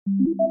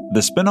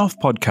The Spin-off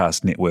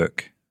Podcast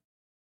Network.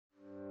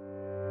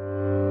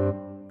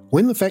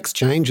 When the Facts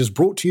Change is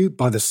brought to you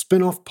by the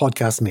Spin-off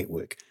Podcast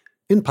Network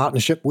in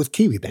partnership with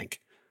KiwiBank,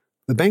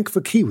 the bank for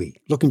Kiwi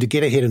looking to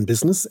get ahead in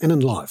business and in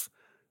life.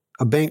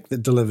 A bank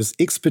that delivers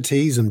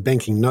expertise in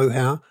banking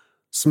know-how,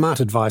 smart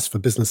advice for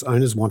business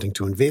owners wanting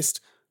to invest,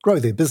 grow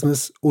their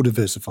business or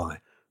diversify.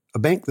 A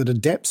bank that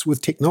adapts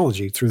with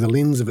technology through the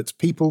lens of its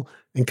people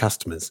and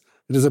customers.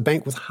 It is a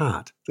bank with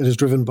heart that is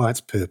driven by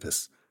its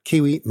purpose.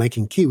 Kiwi,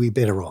 making Kiwi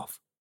better off.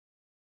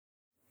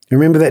 You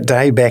remember that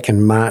day back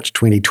in March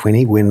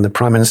 2020 when the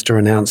Prime Minister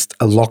announced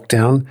a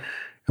lockdown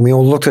and we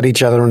all looked at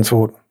each other and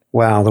thought,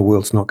 wow, the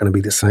world's not going to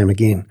be the same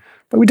again.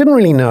 But we didn't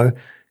really know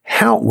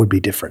how it would be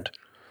different.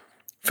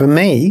 For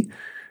me,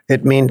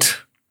 it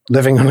meant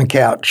living on a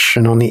couch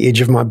and on the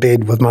edge of my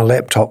bed with my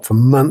laptop for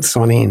months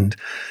on end,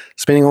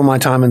 spending all my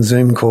time in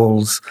Zoom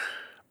calls,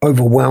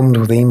 overwhelmed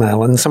with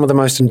email and some of the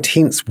most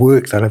intense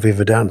work that I've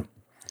ever done.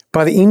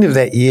 By the end of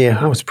that year,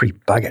 I was pretty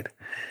buggered.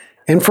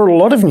 And for a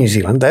lot of New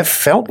Zealand, they've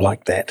felt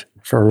like that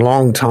for a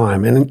long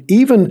time. And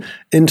even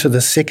into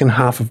the second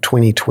half of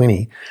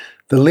 2020,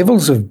 the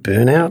levels of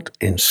burnout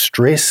and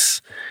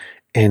stress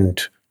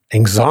and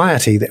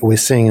anxiety that we're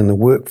seeing in the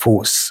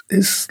workforce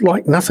is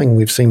like nothing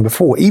we've seen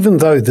before, even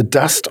though the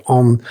dust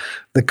on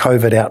the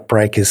COVID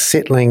outbreak is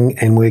settling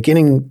and we're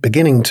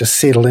beginning to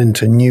settle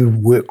into new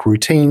work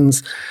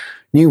routines,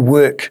 new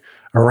work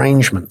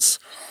arrangements.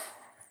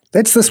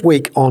 That's this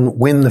week on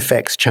When the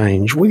Facts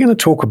Change. We're going to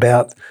talk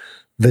about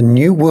the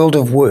new world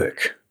of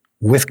work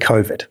with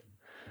COVID,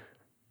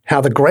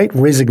 how the great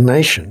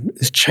resignation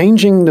is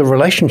changing the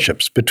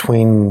relationships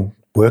between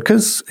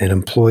workers and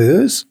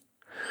employers,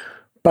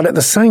 but at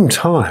the same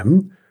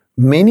time,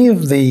 many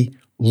of the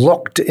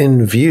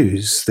locked-in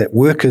views that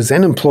workers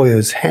and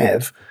employers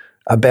have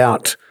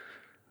about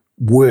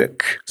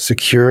work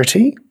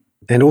security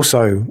and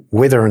also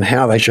whether and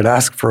how they should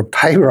ask for a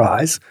pay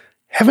rise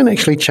haven't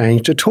actually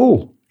changed at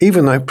all,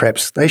 even though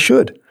perhaps they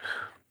should.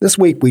 This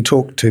week we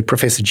talked to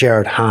Professor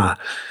Jared Ha,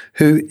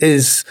 who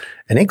is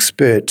an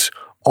expert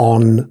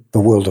on the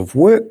world of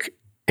work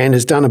and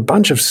has done a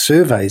bunch of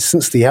surveys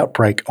since the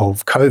outbreak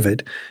of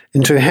COVID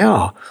into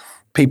how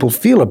people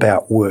feel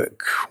about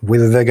work,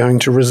 whether they're going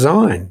to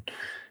resign,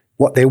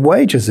 what their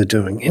wages are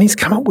doing. And he's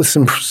come up with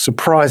some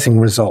surprising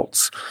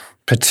results,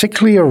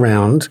 particularly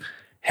around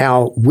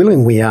how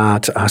willing we are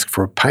to ask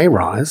for a pay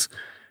rise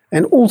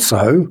and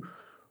also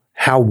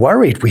how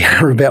worried we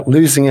are about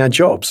losing our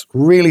jobs.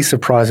 Really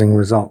surprising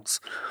results.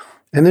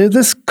 And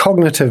this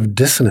cognitive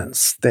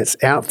dissonance that's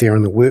out there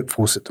in the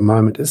workforce at the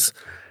moment is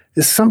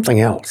something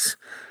else.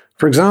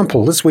 For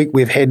example, this week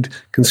we've had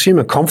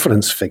consumer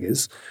confidence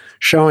figures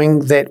showing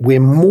that we're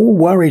more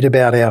worried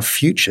about our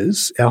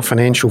futures, our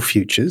financial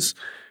futures,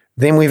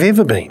 than we've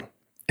ever been.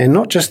 And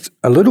not just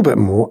a little bit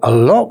more, a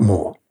lot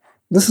more.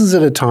 This is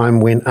at a time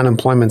when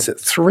unemployment's at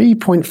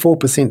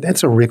 3.4%.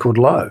 That's a record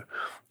low.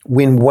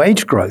 When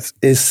wage growth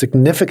is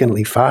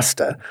significantly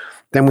faster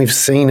than we've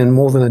seen in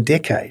more than a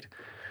decade.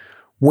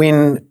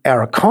 When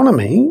our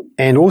economy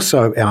and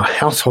also our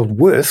household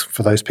worth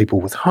for those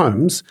people with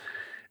homes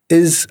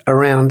is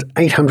around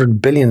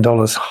 $800 billion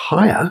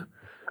higher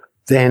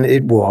than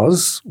it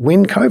was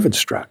when COVID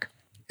struck.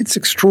 It's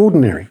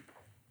extraordinary.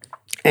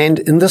 And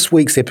in this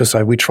week's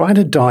episode, we try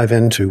to dive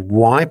into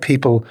why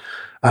people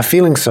are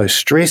feeling so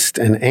stressed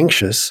and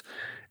anxious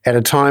at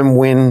a time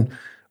when,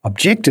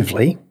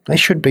 objectively, they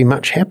should be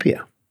much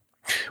happier.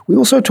 We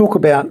also talk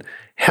about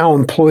how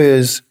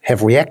employers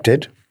have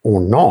reacted,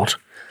 or not,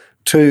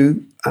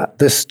 to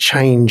this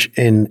change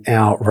in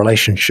our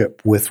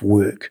relationship with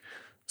work.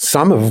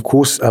 Some have, of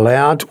course,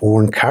 allowed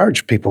or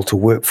encouraged people to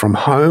work from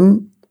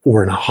home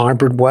or in a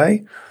hybrid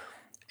way.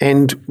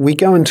 And we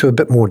go into a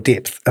bit more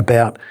depth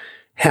about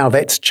how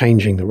that's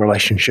changing the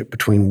relationship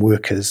between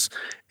workers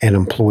and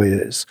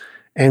employers,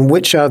 and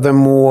which are the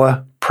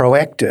more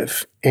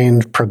proactive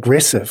and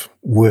progressive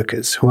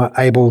workers who are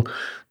able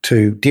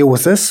to deal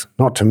with this,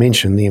 not to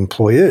mention the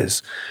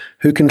employers,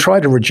 who can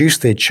try to reduce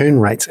their churn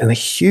rates and the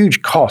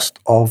huge cost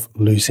of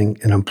losing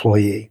an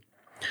employee.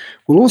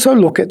 We'll also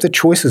look at the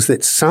choices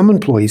that some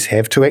employees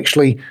have to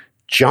actually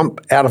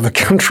jump out of the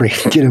country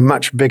and get a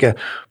much bigger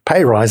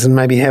pay rise and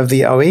maybe have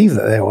the OE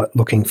that they were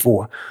looking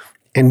for,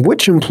 and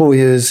which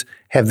employers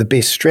have the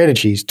best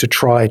strategies to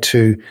try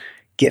to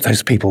get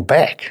those people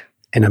back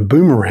in a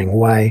boomerang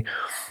way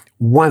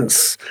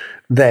once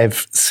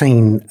they've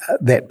seen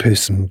that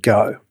person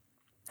go.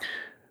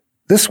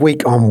 This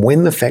week on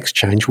When the Facts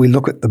Change, we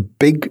look at the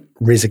big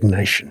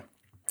resignation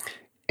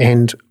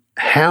and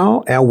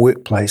how our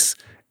workplace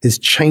is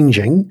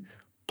changing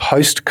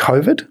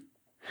post-COVID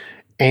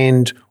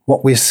and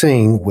what we're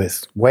seeing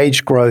with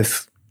wage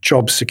growth,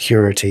 job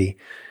security,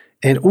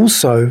 and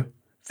also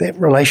that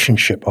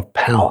relationship of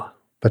power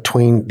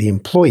between the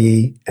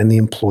employee and the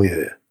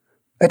employer.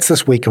 That's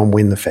this week on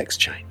When the Facts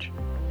Change.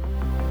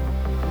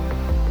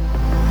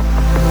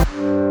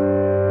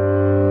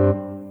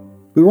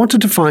 We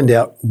wanted to find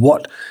out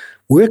what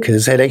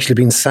workers had actually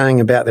been saying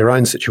about their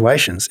own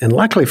situations. And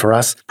luckily for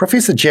us,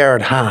 Professor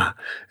Jared Ha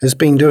has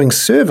been doing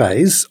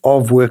surveys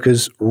of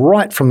workers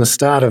right from the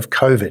start of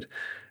COVID,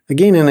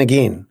 again and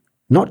again,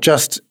 not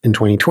just in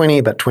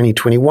 2020, but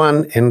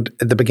 2021 and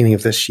at the beginning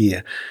of this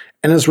year.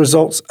 And his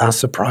results are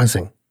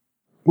surprising.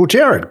 Well,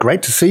 Jared,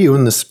 great to see you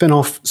in the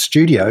Spin-Off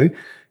studio.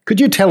 Could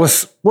you tell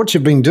us what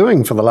you've been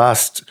doing for the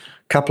last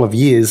couple of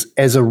years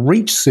as a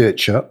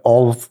researcher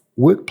of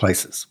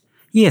workplaces?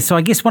 Yeah, so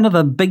I guess one of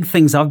the big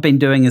things I've been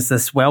doing is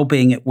this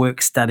wellbeing at work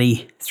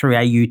study through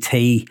AUT.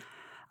 And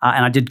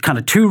I did kind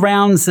of 2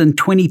 rounds in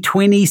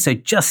 2020, so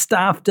just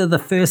after the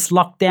first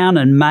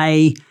lockdown in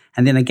May,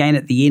 and then again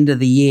at the end of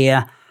the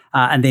year,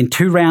 and then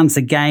 2 rounds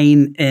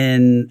again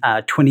in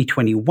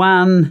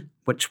 2021,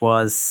 which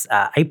was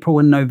April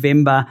and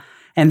November.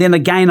 And then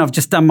again, I've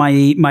just done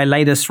my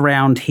latest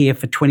round here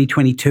for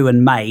 2022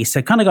 in May.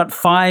 So kind of got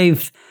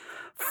five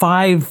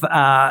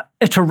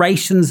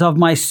iterations of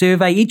my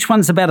survey. Each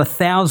one's about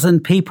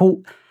 1,000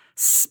 people,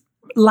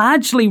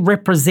 largely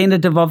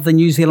representative of the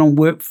New Zealand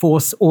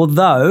workforce,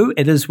 although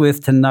it is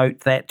worth to note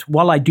that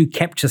while I do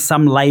capture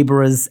some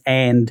labourers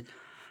and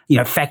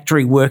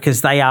factory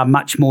workers, they are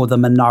much more the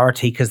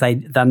minority because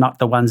they're not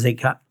the ones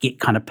that get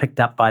kind of picked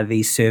up by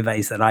these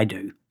surveys that I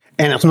do.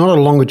 And it's not a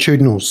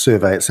longitudinal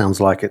survey, it sounds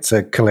like. It's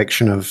a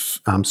collection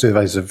of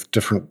surveys of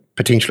different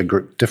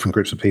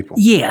groups of people.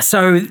 Yeah,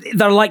 so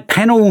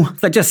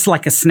they're just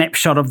like a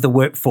snapshot of the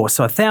workforce.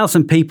 So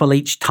 1,000 people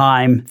each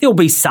time. There'll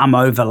be some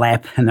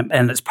overlap,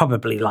 and it's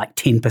probably like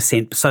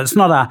 10%. So it's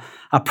not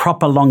a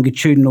proper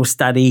longitudinal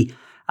study,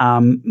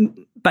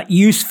 but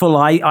useful,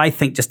 I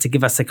think, just to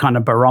give us a kind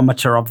of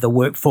barometer of the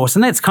workforce.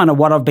 And that's kind of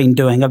what I've been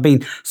doing.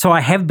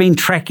 I have been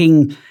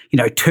tracking,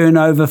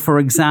 turnover, for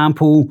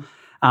example,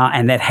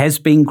 and that has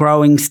been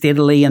growing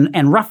steadily.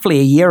 And roughly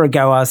a year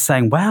ago, I was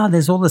saying, wow,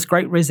 there's all this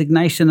great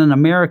resignation in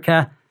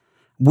America.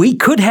 We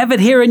could have it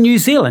here in New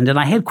Zealand. And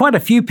I had quite a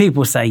few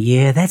people say,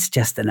 yeah, that's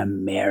just an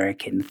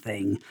American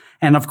thing.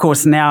 And of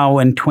course, now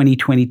in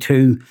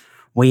 2022,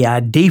 we are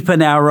deep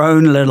in our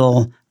own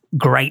little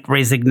great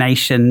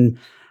resignation.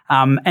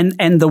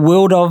 And the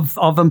world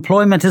of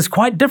employment is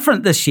quite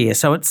different this year.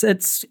 So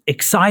it's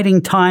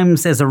exciting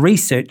times as a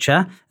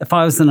researcher. If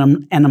I was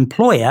an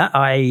employer,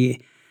 I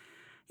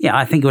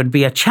think it would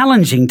be a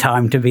challenging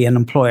time to be an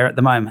employer at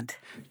the moment.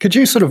 Could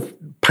you sort of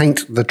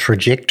paint the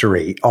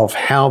trajectory of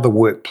how the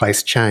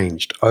workplace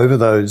changed over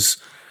those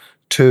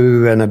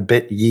 2 and a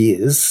bit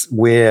years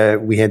where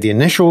we had the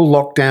initial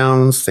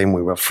lockdowns, then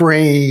we were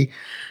free,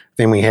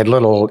 then we had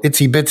little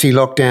itsy-bitsy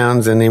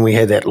lockdowns, and then we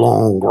had that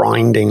long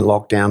grinding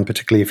lockdown,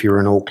 particularly if you were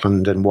in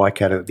Auckland and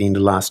Waikato at the end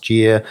of last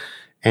year.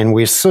 And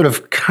we're sort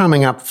of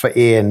coming up for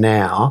air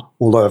now,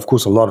 although, of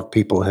course, a lot of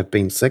people have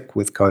been sick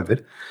with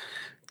COVID.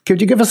 Could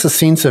you give us a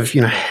sense of,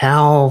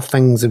 how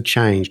things have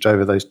changed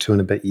over those 2 and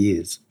a bit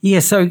years? Yeah,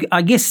 so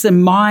I guess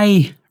in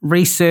my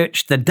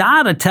research, the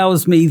data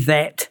tells me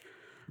that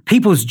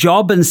people's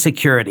job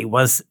insecurity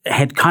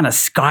had kind of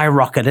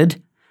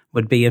skyrocketed,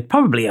 would be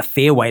probably a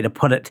fair way to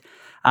put it,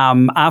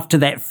 after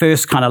that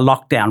first kind of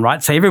lockdown,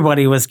 right? So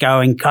everybody was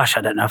going, gosh,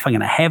 I don't know if I'm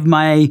going to have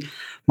my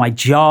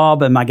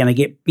job. Am I going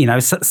to get,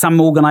 some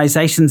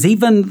organizations,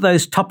 even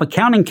those top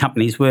accounting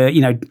companies were,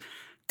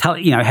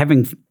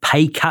 having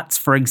pay cuts,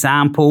 for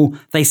example.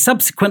 They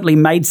subsequently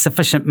made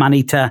sufficient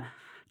money to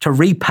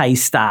repay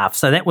staff.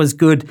 So that was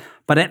good.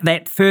 But at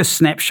that first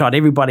snapshot,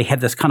 everybody had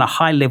this kind of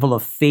high level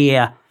of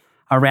fear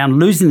around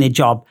losing their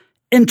job.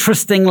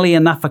 Interestingly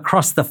enough,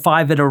 across the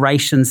 5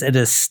 iterations, it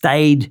has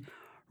stayed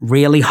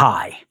really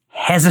high.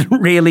 Hasn't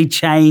really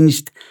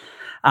changed.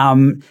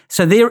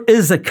 So there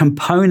is a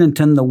component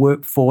in the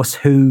workforce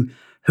who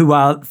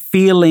are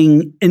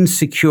feeling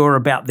insecure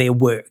about their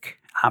work.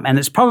 And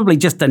it's probably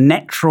just a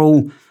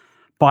natural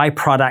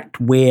byproduct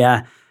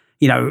where,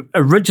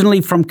 originally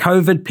from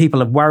COVID,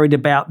 people have worried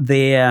about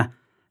their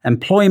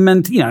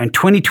employment. In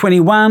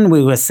 2021,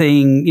 we were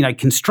seeing,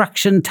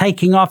 construction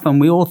taking off,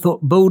 and we all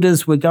thought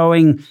builders were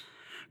going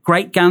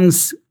great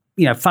guns.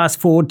 Fast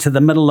forward to the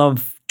middle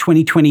of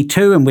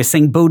 2022, and we're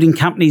seeing building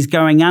companies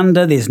going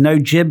under. There's no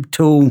jib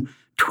till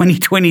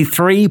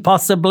 2023,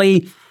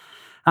 possibly.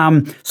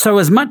 So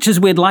as much as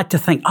we'd like to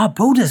think,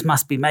 builders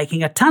must be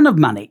making a ton of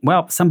money.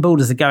 Well, some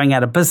builders are going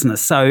out of business.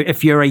 So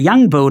if you're a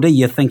young builder,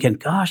 you're thinking,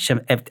 gosh,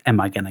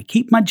 am I going to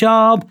keep my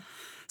job?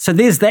 So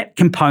there's that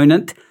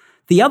component.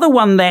 The other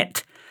one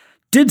that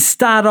did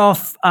start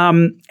off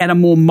at a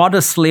more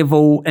modest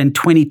level in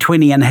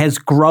 2020 and has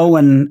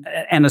grown,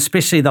 and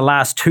especially the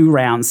last 2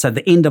 rounds, so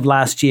the end of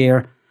last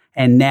year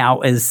and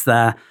now, is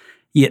the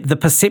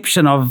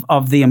perception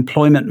of the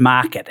employment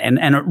market. And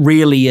it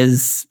really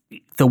is,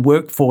 the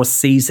workforce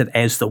sees it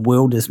as the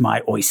world is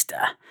my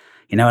oyster.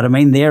 You know what I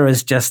mean? There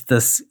is just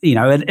this,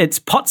 it's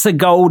pots of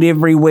gold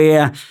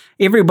everywhere.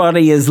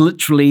 Everybody is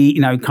literally,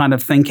 kind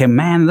of thinking,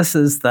 man,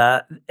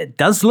 it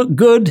does look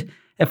good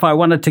if I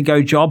wanted to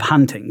go job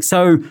hunting.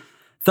 So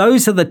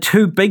those are the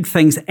 2 big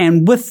things.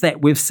 And with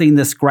that, we've seen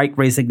this great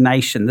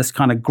resignation, this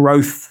kind of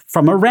growth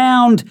from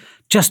around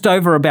just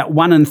over about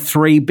 1 in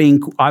 3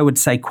 being, I would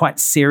say, quite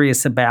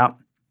serious about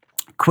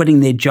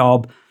quitting their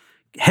job,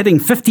 hitting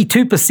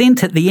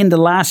 52% at the end of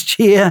last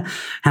year.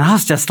 And I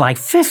was just like,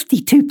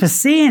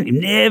 52%?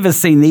 Never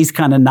seen these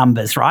kind of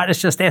numbers, right?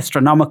 It's just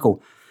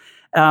astronomical.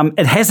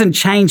 It hasn't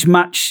changed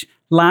much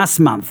last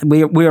month.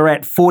 We're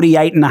at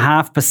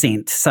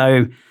 48.5%.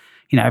 So,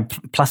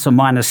 plus or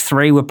minus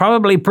 3, we're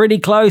probably pretty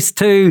close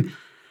to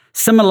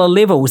similar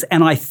levels.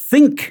 And I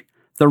think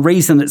the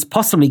reason it's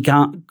possibly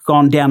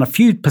gone down a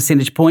few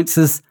percentage points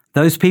is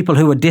those people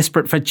who were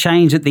desperate for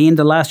change at the end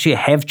of last year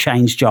have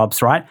changed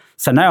jobs, right?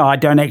 So no, I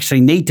don't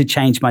actually need to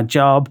change my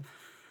job.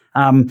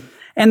 And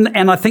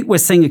I think we're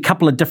seeing a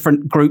couple of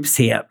different groups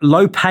here.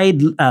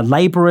 Low-paid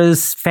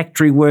labourers,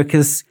 factory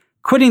workers,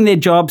 quitting their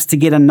jobs to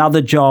get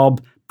another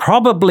job,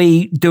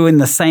 probably doing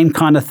the same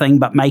kind of thing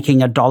but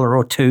making $1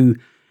 or $2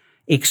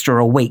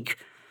 extra a week.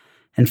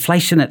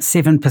 Inflation at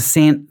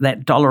 7%,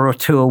 that $1 or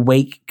 $2 a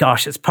week,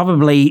 gosh, it's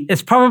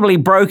probably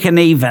broken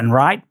even,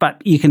 right?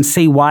 But you can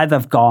see why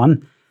they've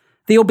gone.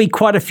 There'll be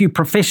quite a few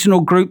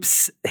professional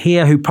groups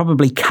here who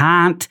probably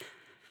can't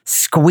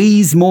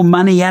squeeze more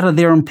money out of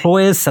their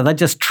employers, so they're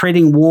just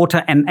treading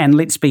water. And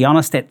let's be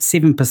honest, at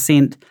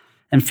 7%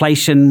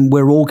 inflation,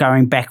 we're all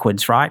going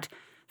backwards, right?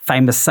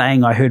 Famous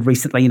saying I heard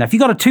recently, if you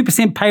got a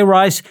 2% pay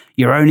rise,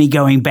 you're only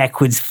going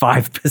backwards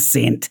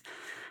 5%.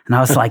 And I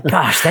was like,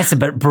 gosh, that's a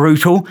bit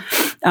brutal.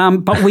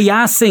 But we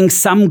are seeing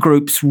some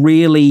groups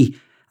really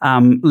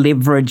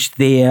leverage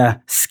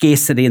their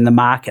scarcity in the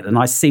market. And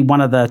I see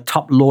one of the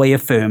top lawyer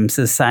firms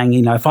is saying,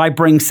 if I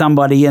bring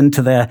somebody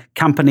into the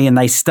company and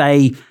they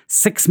stay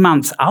 6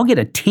 months, I'll get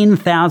a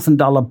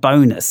 $10,000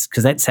 bonus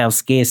because that's how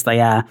scarce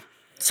they are.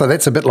 So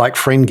that's a bit like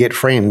friend get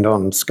friend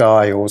on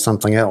Sky or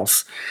something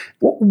else.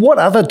 What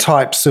other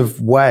types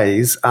of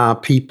ways are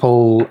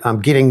people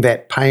getting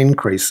that pay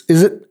increase?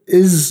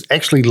 Is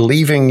actually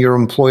leaving your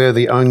employer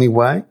the only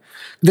way?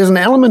 There's an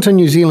element in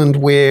New Zealand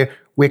where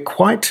we're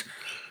quite,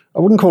 I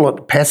wouldn't call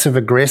it passive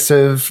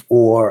aggressive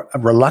or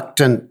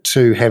reluctant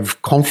to have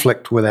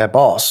conflict with our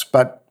boss,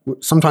 but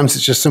sometimes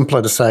it's just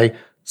simpler to say,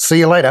 see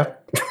you later.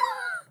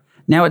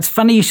 Now, it's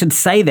funny you should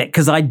say that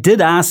because I did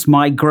ask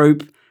my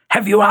group,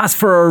 have you asked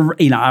for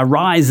a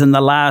rise in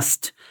the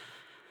last,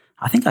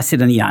 I think I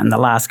said in the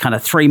last kind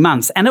of 3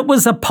 months, and it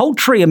was a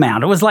paltry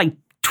amount. It was like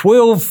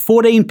 12,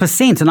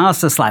 14%. And I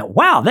was just like,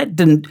 wow,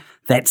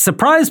 that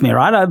surprised me,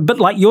 right? A bit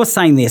like you're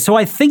saying there. So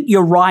I think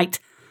you're right.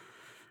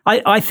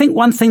 I think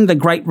one thing the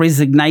Great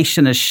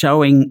Resignation is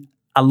showing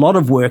a lot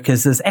of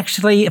workers is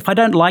actually, if I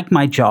don't like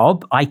my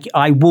job,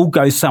 I will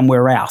go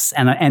somewhere else.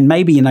 And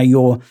maybe,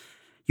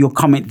 your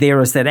comment there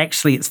is that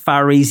actually it's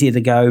far easier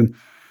to go,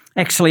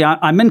 actually,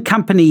 I'm in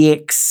company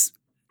X,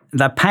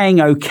 they're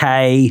paying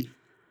okay,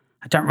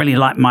 I don't really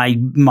like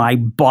my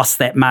boss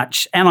that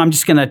much, and I'm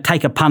just going to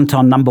take a punt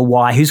on number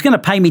Y, who's going to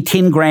pay me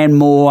 10 grand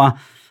more,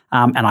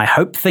 and I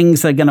hope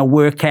things are going to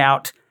work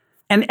out.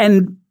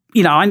 And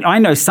I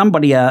know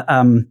somebody,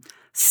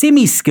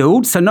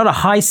 semi-skilled, so not a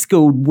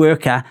high-skilled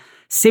worker,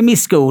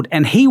 semi-skilled,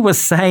 and he was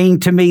saying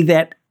to me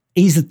that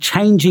he's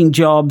changing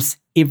jobs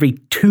every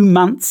 2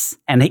 months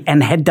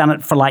and had done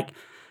it for like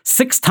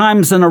 6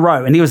 times in a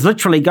row. And he was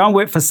literally go and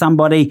work for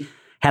somebody,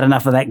 had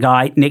enough of that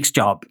guy, next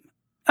job.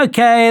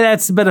 Okay,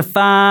 that's a bit of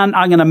fun.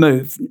 I'm going to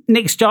move.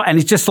 Next job. And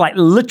he's just like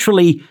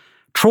literally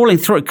trawling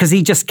through it because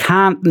he just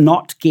can't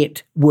not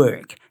get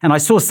work. And I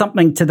saw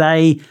something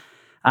today,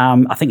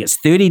 I think it's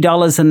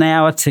 $30 an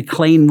hour to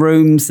clean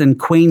rooms in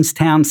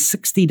Queenstown,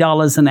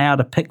 $60 an hour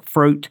to pick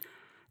fruit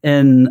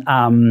in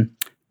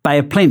Bay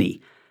of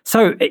Plenty.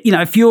 So,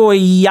 if you're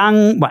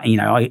young, well,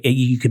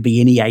 you could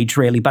be any age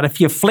really, but if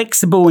you're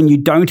flexible and you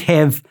don't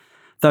have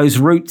those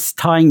roots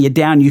tying you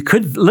down, you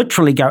could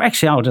literally go,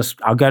 actually,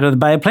 I'll go to the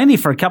Bay of Plenty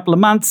for a couple of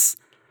months,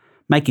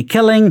 make a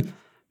killing,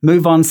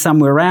 move on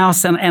somewhere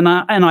else. And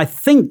I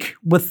think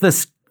with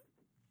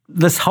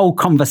this whole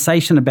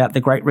conversation about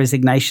the Great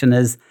Resignation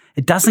is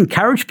it does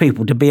encourage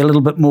people to be a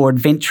little bit more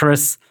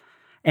adventurous.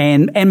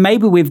 And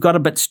maybe we've got a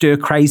bit stir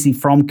crazy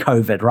from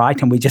COVID,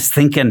 right? And we're just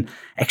thinking,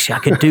 actually, I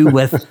could do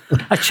with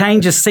a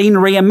change of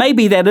scenery. And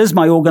maybe that is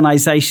my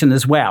organization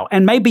as well.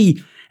 And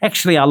maybe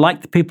actually I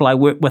like the people I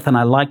work with and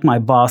I like my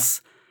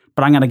boss,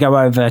 but I'm going to go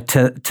over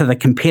to the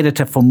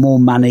competitor for more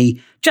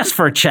money just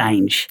for a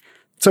change.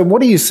 So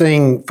what are you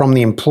seeing from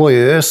the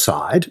employer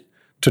side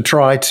to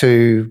try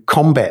to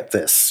combat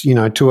this,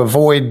 to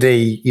avoid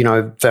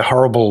the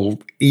horrible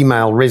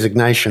email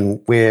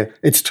resignation where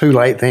it's too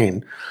late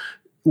then?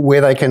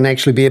 Where they can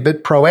actually be a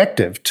bit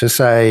proactive to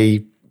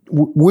say,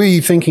 were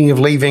you thinking of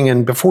leaving?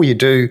 And before you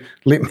do,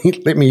 let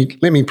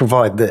me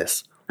provide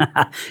this.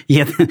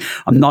 Yeah,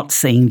 I'm not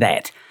seeing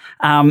that.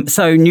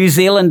 So New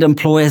Zealand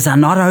employers are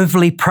not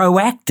overly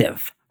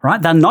proactive,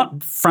 right? They're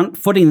not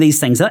front-footing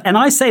these things. And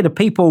I say to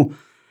people,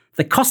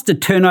 the cost of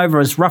turnover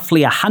is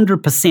roughly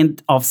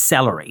 100% of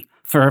salary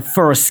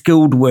for a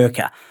skilled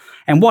worker.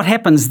 And what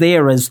happens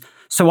there is,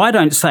 so I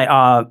don't say,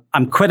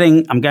 I'm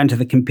quitting, I'm going to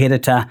the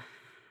competitor,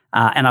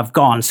 and I've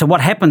gone. So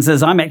what happens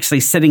is I'm actually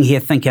sitting here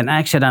thinking,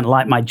 actually, I don't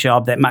like my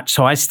job that much.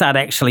 So I start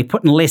actually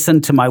putting less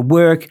into my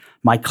work,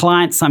 my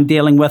clients I'm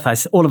dealing with. I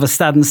all of a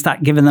sudden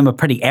start giving them a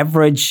pretty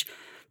average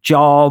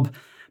job.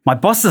 My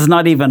boss is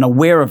not even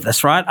aware of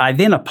this, right? I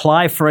then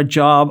apply for a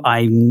job,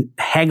 I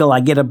haggle,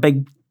 I get a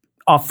big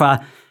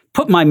offer,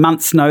 put my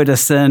month's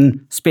notice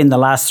in, spend the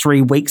last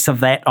 3 weeks of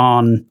that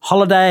on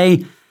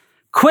holiday,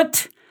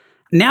 quit.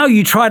 Now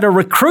you try to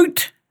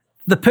recruit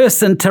the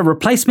person to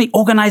replace me.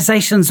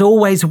 Organizations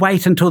always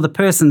wait until the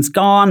person's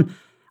gone.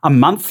 A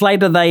month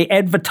later, they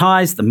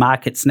advertise. The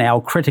market's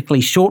now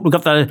critically short. We've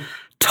got the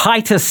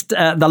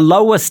the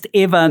lowest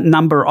ever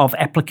number of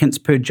applicants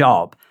per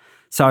job.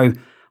 So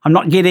I'm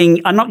not getting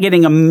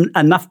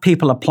enough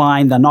people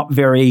applying. They're not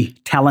very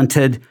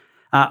talented.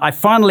 I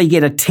finally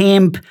get a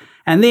temp,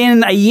 and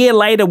then a year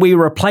later we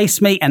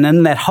replace me, and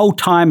in that whole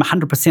time,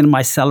 100% of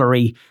my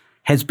salary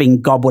has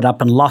been gobbled up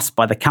and lost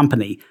by the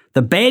company.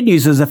 The bad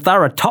news is if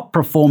they're a top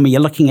performer, you're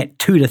looking at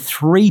 2 to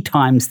 3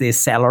 times their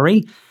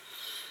salary.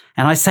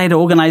 And I say to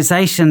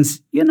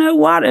organizations, you know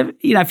what?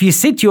 If you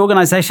said to your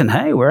organization,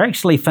 hey, we're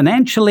actually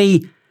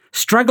financially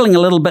struggling a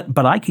little bit,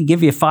 but I could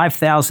give you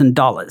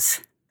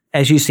 $5,000.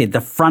 As you said,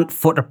 the front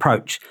foot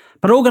approach.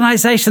 But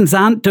organizations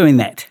aren't doing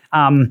that.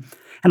 And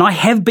I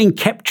have been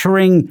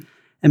capturing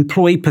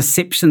employee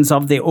perceptions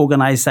of their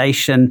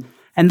organization,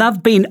 and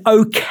they've been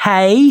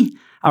okay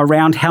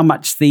around how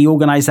much the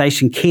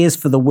organization cares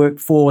for the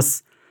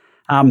workforce.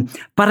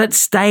 But it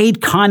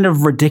stayed kind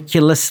of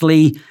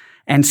ridiculously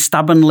and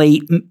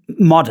stubbornly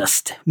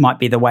modest, might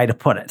be the way to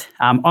put it.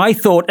 I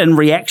thought in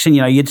reaction,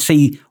 you'd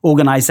see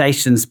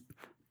organizations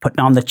putting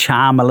on the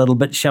charm a little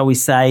bit, shall we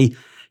say,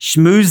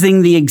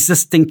 schmoozing the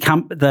existing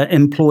the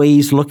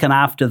employees, looking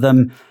after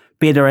them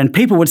better. And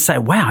people would say,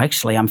 wow,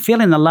 actually, I'm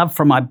feeling the love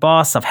from my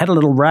boss. I've had a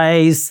little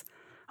raise.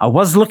 I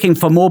was looking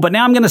for more, but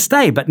now I'm going to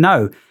stay. But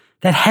no,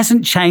 that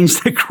hasn't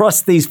changed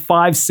across these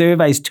 5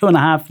 surveys,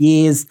 2.5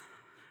 years.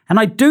 And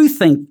I do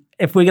think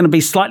if we're going to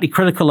be slightly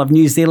critical of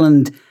New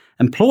Zealand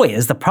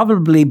employers, they've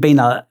probably been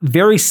a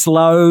very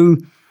slow,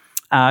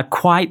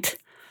 quite,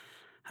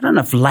 I don't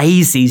know if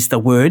lazy is the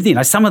word.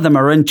 Some of them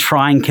are in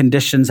trying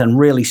conditions and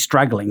really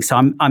struggling. So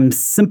I'm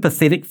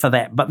sympathetic for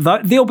that. But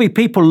there'll be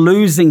people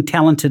losing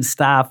talented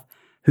staff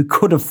who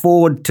could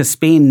afford to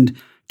spend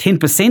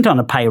 10% on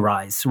a pay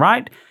rise,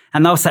 right?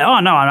 And they'll say, oh,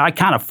 no, I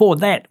can't afford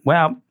that.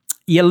 Well,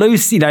 you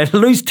lose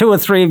 2 or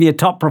 3 of your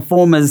top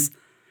performers,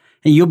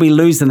 and you'll be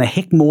losing a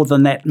heck more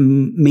than that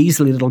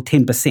measly little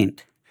 10%.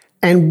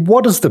 And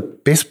what is the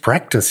best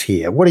practice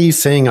here? What are you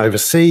seeing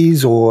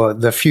overseas, or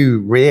the few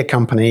rare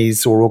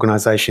companies or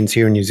organisations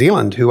here in New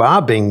Zealand who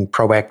are being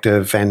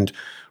proactive and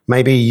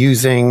maybe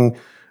using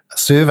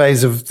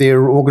surveys of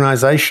their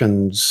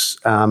organisations,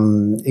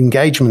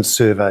 engagement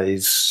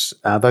surveys,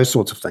 those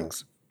sorts of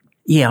things?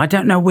 Yeah, I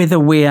don't know whether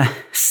we're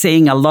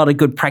seeing a lot of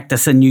good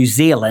practice in New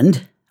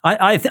Zealand.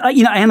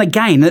 And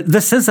again,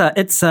 this is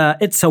it's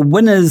a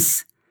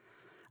winners.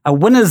 A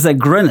winners are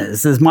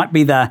grinners, this might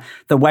be the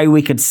way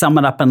we could sum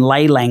it up in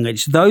lay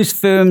language. Those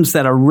firms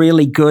that are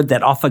really good,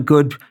 that offer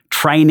good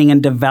training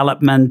and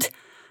development,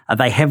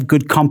 they have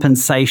good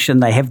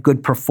compensation, they have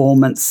good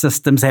performance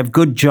systems, they have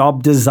good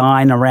job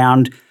design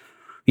around,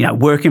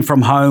 working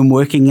from home,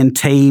 working in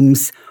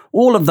teams,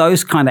 all of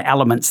those kind of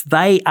elements.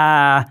 They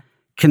are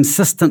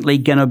consistently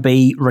going to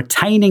be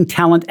retaining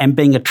talent and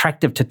being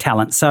attractive to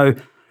talent. So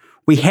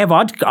we have,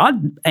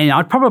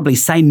 I'd probably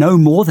say no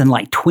more than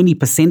like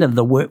 20% of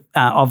the work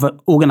of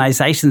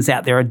organizations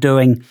out there are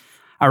doing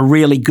a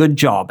really good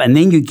job. And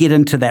then you get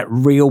into that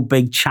real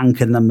big chunk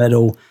in the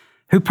middle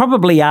who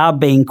probably are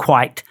being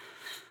quite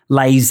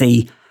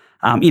lazy.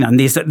 And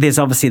there's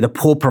obviously the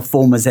poor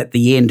performers at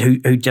the end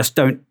who just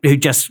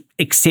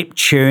accept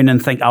churn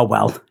and think, oh,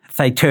 well, if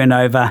they turn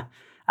over,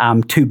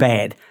 too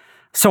bad.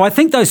 So I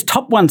think those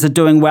top ones are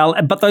doing well,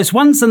 but those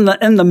ones in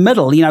the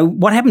middle,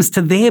 what happens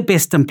to their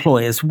best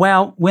employers?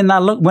 Well, when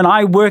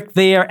I work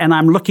there and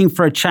I'm looking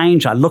for a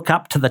change, I look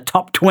up to the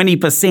top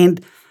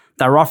 20%.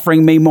 They're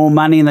offering me more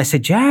money, and they say,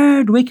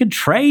 Jared, we could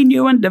train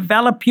you and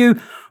develop you.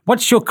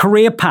 What's your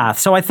career path?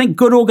 So I think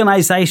good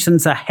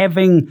organizations are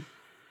having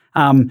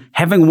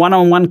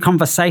one-on-one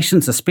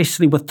conversations,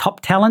 especially with top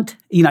talent.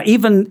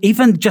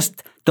 Even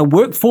just the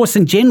workforce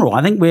in general.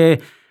 I think we're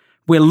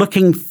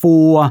looking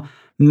for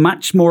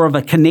much more of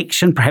a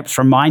connection, perhaps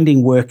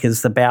reminding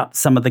workers about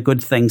some of the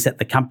good things that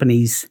the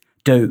companies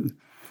do.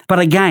 But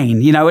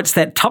again, it's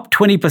that top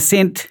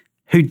 20%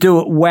 who do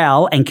it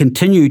well and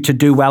continue to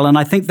do well, and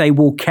I think they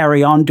will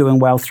carry on doing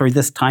well through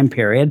this time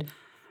period.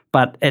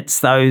 But it's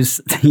those,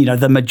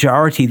 the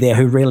majority there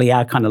who really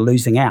are kind of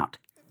losing out.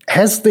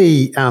 Has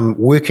the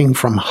working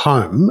from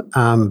home,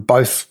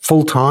 both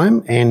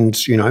full-time and,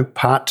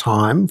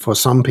 part-time for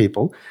some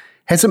people,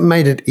 has it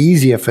made it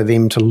easier for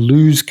them to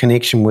lose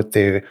connection with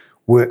their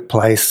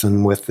workplace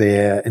and with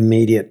their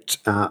immediate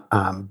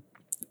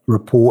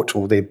report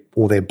or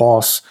their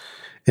boss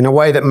in a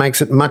way that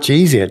makes it much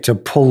easier to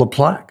pull the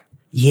plug?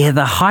 Yeah,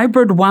 the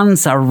hybrid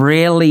ones are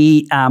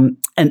really an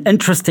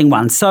interesting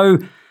one. So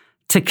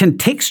to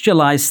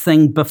contextualize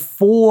things,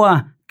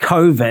 before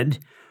COVID,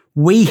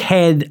 we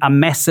had a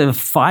massive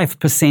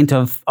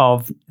 5%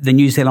 of the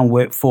New Zealand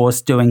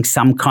workforce doing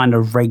some kind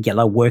of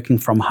regular working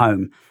from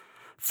home.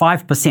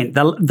 5%.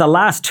 The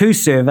last 2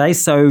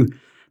 surveys, so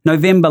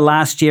November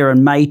last year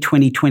and May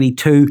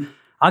 2022,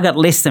 I got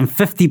less than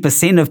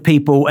 50% of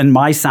people in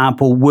my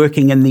sample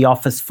working in the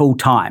office full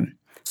time.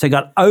 So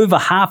got over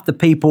half the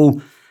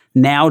people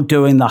now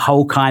doing the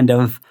whole kind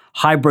of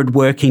hybrid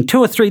working, 2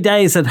 or 3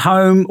 days at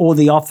home or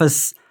the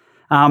office.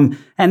 And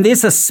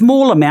there's a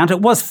small amount.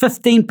 It was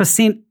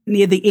 15%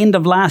 near the end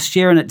of last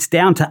year, and it's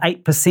down to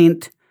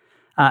 8%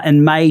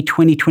 in May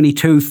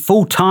 2022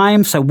 full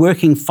time, so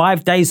working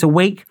 5 days a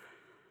week.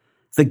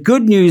 The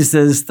good news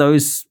is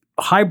those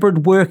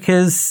hybrid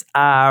workers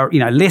are,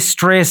 less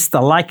stressed,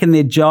 they're liking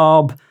their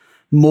job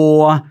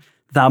more,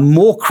 they're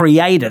more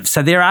creative.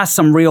 So there are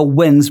some real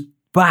wins,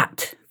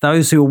 but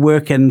those who are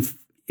working,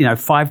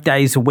 5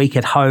 days a week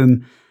at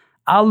home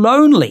are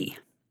lonely.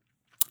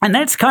 And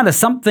that's kind of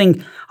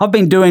something I've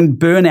been doing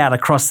burnout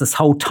across this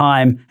whole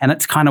time, and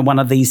it's kind of one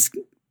of these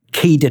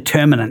key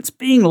determinants.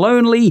 Being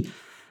lonely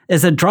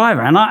is a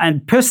driver.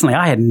 And personally,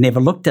 I had never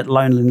looked at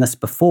loneliness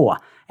before.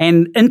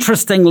 And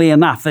interestingly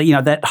enough,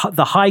 that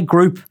the high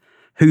group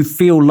who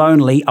feel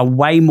lonely are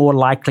way more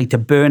likely to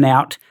burn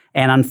out.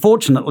 And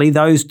unfortunately,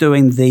 those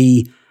doing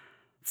the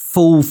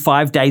full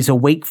 5 days a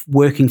week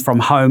working from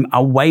home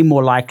are way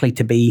more likely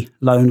to be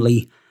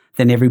lonely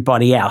than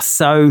everybody else.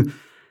 So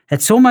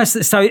it's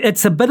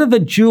a bit of a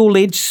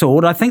dual-edged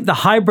sword. I think the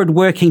hybrid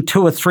working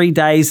 2 or 3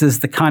 days is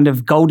the kind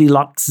of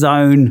Goldilocks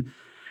zone.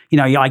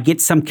 I get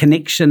some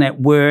connection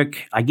at work.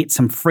 I get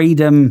some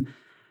freedom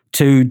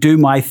to do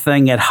my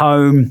thing at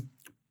home,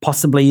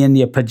 possibly in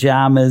your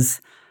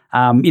pajamas.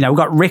 We've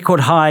got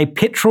record high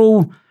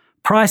petrol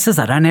prices.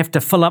 I don't have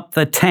to fill up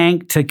the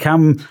tank to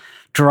come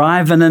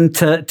driving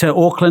into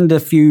Auckland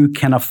if you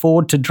can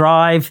afford to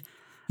drive.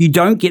 You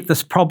don't get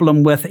this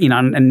problem with,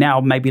 and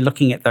now maybe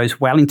looking at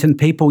those Wellington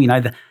people,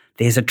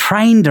 there's a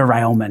train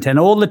derailment and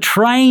all the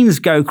trains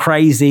go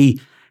crazy.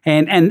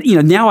 And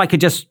now I could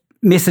just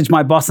message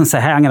my boss and say,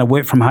 hey, I'm going to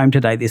work from home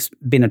today. There's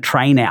been a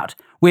train out.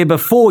 Where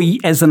before,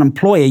 as an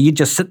employer, you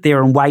just sit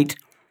there and wait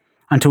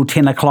until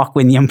 10 o'clock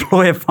when the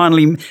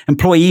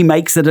employee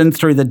makes it in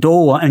through the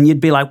door, and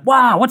you'd be like,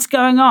 wow, what's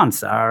going on?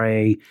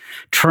 Sorry,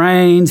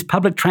 trains,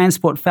 public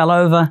transport fell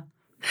over.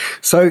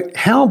 So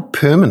how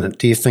permanent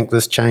do you think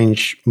this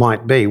change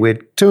might be? We're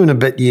 2 and a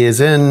bit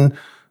years in,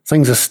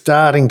 things are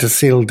starting to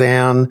settle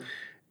down.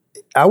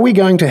 Are we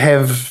going to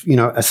have,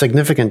 a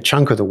significant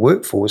chunk of the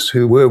workforce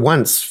who were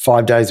once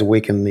 5 days a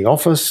week in the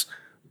office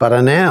but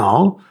are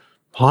now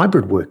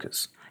hybrid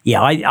workers?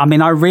 Yeah,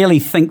 I really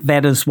think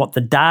that is what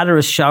the data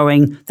is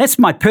showing. That's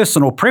my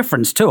personal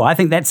preference too. I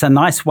think that's a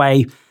nice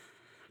way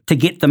to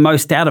get the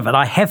most out of it.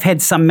 I have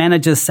had some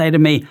managers say to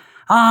me,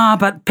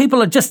 but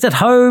people are just at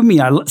home,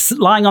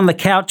 lying on the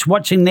couch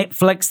watching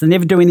Netflix, they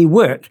never do any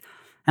work.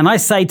 And I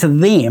say to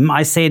them,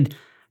 I said,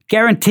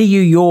 guarantee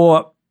you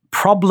your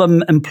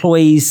problem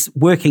employees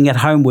working at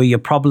home were your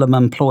problem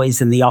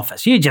employees in the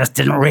office. You just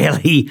didn't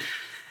really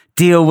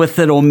deal with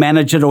it or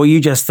manage it, or you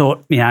just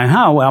thought,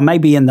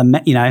 maybe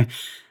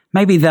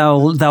maybe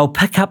they'll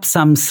pick up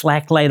some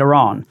slack later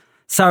on.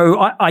 So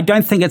I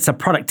don't think it's a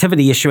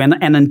productivity issue.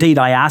 And indeed,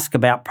 I ask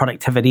about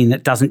productivity and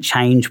it doesn't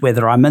change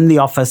whether I'm in the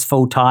office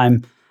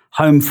full-time,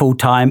 home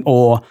full-time,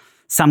 or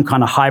some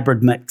kind of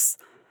hybrid mix.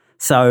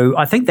 So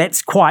I think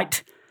that's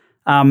quite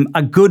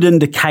a good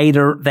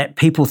indicator that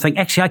people think,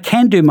 actually, I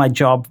can do my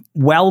job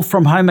well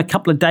from home a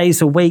couple of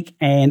days a week.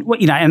 And,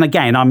 and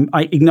again, I'm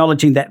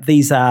acknowledging that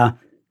these are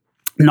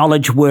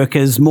knowledge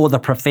workers, more the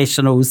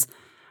professionals.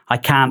 I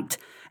can't,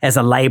 as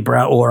a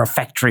labourer or a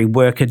factory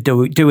worker,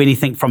 do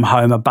anything from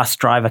home. A bus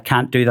driver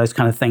can't do those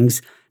kind of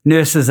things.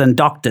 Nurses and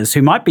doctors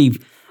who might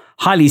be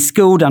highly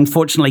skilled,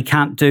 unfortunately,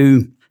 can't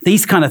do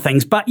these kind of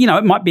things. But,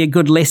 it might be a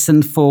good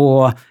lesson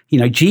for,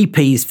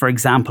 GPs, for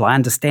example. I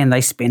understand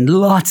they spend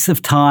lots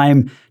of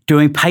time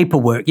doing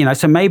paperwork,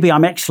 so maybe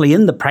I'm actually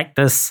in the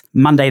practice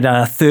Monday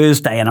to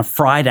Thursday, and a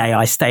Friday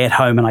I stay at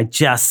home and I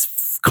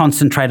just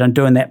concentrate on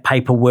doing that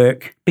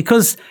paperwork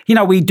because,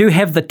 we do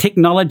have the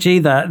technology,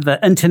 the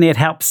internet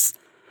helps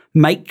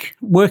make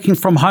working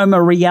from home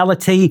a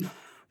reality.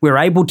 We're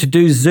able to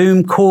do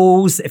Zoom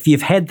calls. If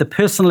you've had the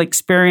personal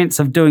experience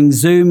of doing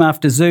Zoom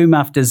after Zoom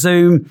after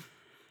Zoom,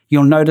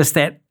 you'll notice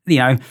that,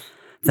 the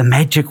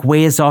magic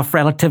wears off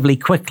relatively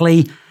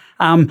quickly.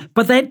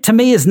 But that, to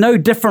me, is no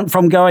different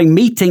from going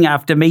meeting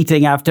after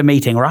meeting after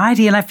meeting, right?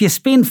 And if you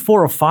spend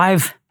 4 or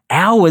 5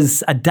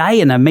 hours a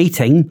day in a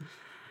meeting,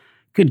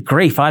 good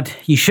grief,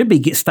 you should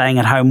be staying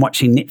at home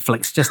watching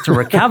Netflix just to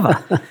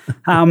recover.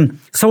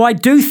 So I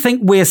do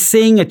think we're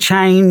seeing a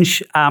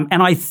change,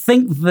 and I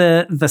think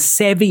the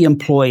savvy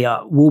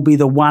employer will be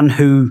the one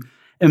who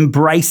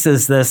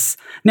embraces this.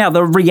 Now,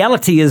 the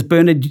reality is,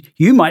 Bernard,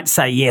 you might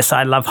say, yes,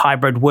 I love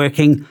hybrid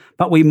working,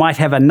 but we might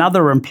have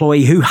another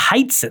employee who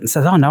hates it and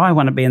says, oh, no, I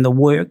want to be in the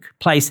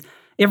workplace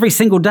every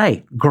single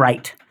day.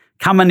 Great.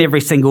 Come in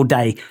every single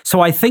day.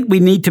 So I think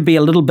we need to be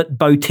a little bit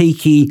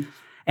boutique-y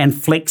and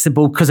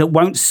flexible because it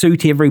won't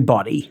suit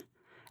everybody.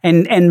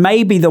 And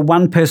maybe the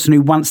one person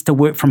who wants to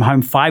work from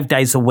home 5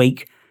 days a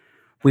week,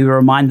 we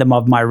remind them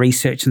of my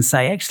research and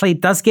say, actually,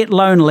 it does get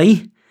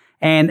lonely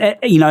And,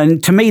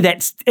 and to me,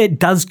 it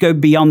does go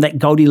beyond that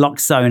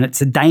Goldilocks zone.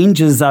 It's a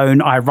danger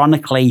zone,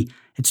 ironically.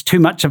 It's too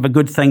much of a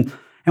good thing.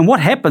 And what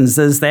happens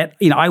is that,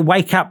 I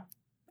wake up,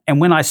 and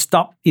when I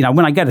stop,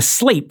 when I go to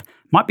sleep,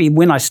 might be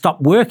when I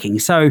stop working.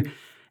 So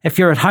if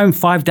you're at home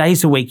 5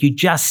 days a week, you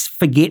just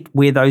forget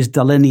where those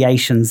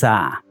delineations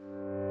are.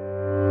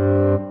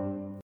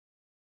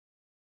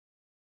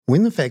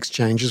 When the Facts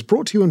Change is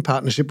brought to you in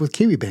partnership with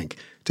KiwiBank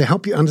to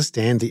help you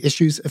understand the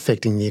issues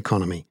affecting the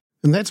economy.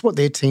 And that's what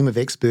their team of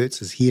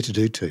experts is here to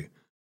do too.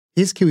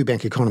 Here's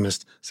KiwiBank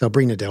economist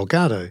Sabrina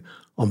Delgado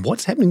on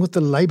what's happening with the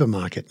labour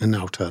market in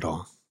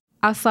Aotearoa.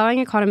 Our slowing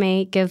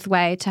economy gives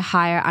way to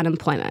higher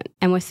unemployment,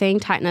 and we're seeing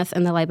tightness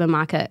in the labour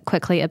market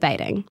quickly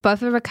abating.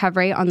 Both a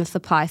recovery on the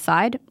supply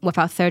side, with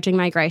our surging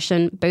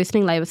migration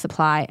boosting labour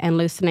supply and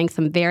loosening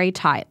some very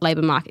tight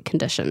labour market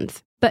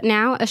conditions. But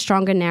now a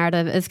stronger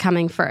narrative is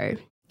coming through.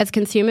 As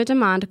consumer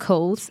demand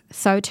cools,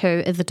 so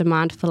too is the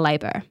demand for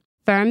labour.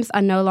 Firms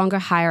are no longer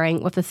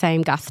hiring with the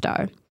same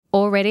gusto.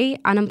 Already,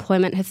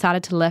 unemployment has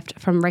started to lift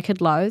from record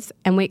lows,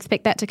 and we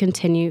expect that to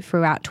continue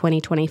throughout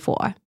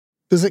 2024.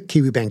 Visit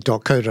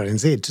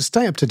kiwibank.co.nz to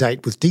stay up to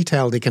date with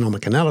detailed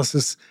economic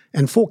analysis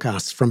and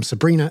forecasts from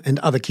Sabrina and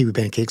other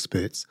KiwiBank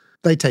experts.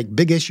 They take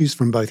big issues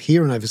from both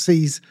here and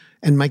overseas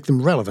and make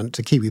them relevant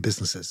to Kiwi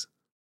businesses.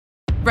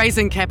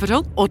 Raising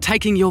capital or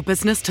taking your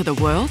business to the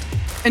world?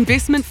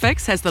 Investment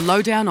Fix has the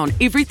lowdown on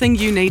everything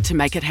you need to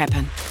make it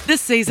happen.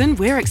 This season,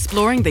 we're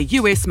exploring the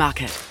US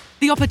market,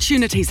 the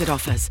opportunities it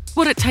offers,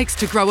 what it takes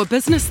to grow a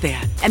business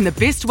there, and the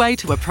best way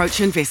to approach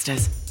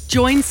investors.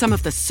 Join some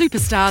of the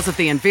superstars of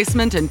the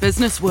investment and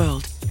business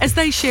world as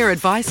they share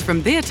advice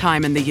from their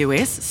time in the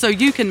US so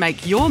you can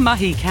make your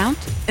mahi count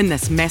in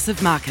this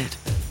massive market.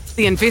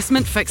 The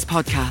Investment Fix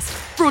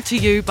podcast, brought to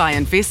you by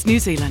Invest New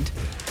Zealand.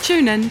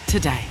 Tune in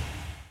today.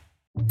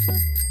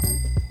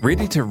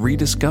 Ready to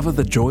rediscover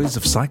the joys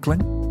of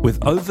cycling?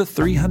 With over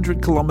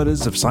 300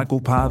 kilometres of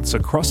cycle paths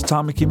across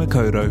Tāmaki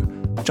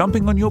Makaurau,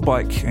 jumping on your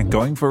bike and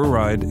going for a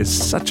ride is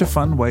such a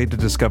fun way to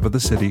discover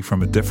the city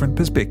from a different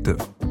perspective.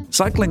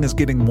 Cycling is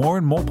getting more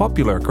and more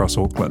popular across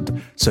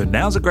Auckland, so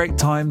now's a great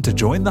time to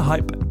join the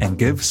hype and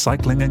give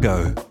cycling a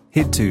go.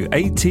 Head to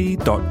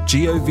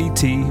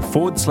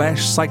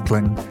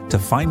at.govt/cycling to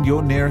find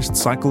your nearest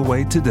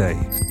cycleway today.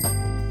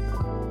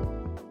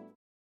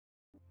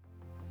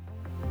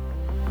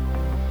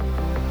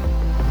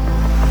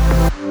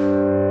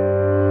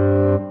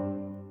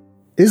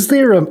 Is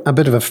there a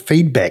bit of a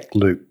feedback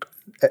loop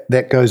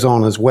that goes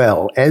on as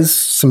well? As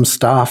some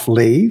staff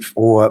leave,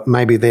 or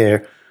maybe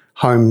they're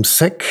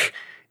homesick,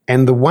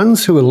 and the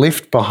ones who are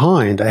left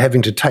behind are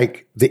having to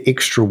take the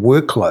extra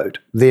workload.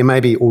 They're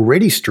maybe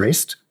already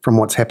stressed from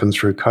what's happened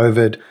through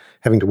COVID,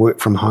 having to work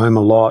from home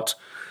a lot,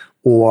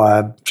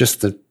 or just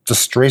the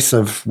stress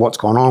of what's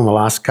gone on in the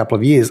last couple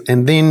of years.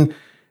 And then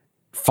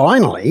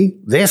finally,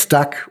 they're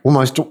stuck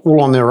almost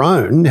all on their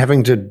own,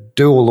 having to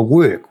do all the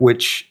work,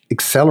 which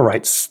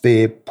accelerates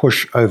their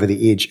push over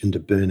the edge into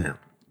burnout.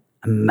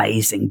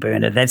 Amazing,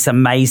 Bernard. That's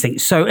amazing.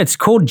 So it's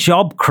called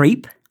job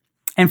creep.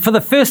 And for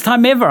the first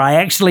time ever, I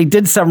actually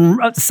did some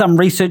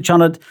research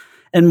on it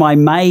in my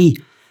May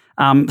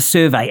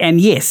survey.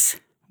 And yes,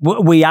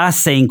 we are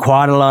seeing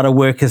quite a lot of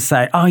workers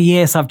say, oh,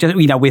 yes,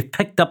 we've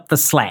picked up the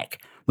slack.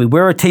 We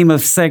were a team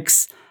of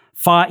 6,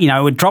 5,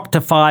 it dropped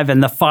to 5,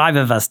 and the 5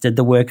 of us did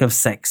the work of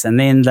 6. And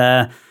then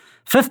the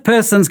 5th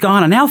person's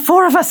gone, and now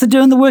 4 of us are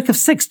doing the work of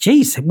 6.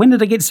 Geez, when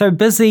did it get so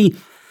busy,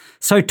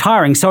 so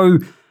tiring? So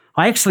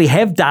I actually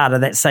have data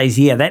that says,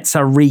 yeah, that's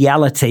a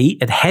reality.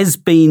 It has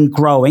been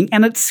growing,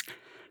 and it's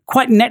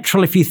quite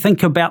natural if you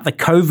think about the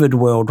COVID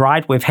world,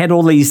 right? We've had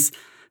all these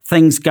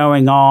things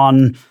going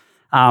on,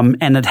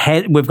 and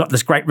we've got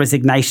this great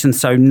resignation,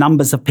 so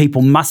numbers of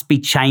people must be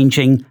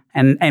changing,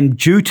 and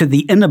due to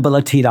the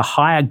inability to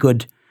hire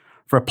good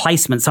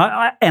replacements.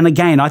 And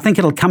again, I think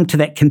it'll come to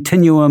that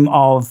continuum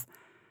of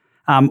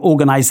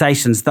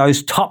organizations.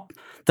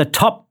 The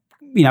top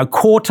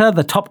quarter,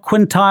 the top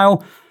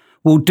quintile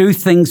will do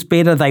things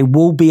better. They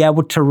will be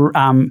able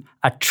to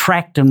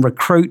attract and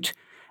recruit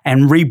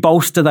and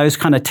rebolster those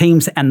kind of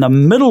teams. And the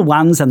middle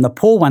ones and the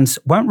poor ones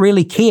won't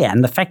really care.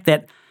 And the fact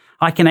that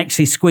I can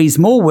actually squeeze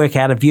more work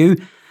out of you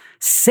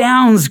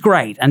sounds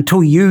great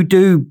until you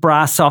do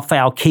brass off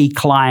our key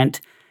client,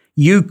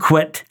 you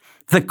quit,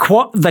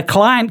 the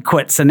client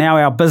quits, and now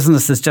our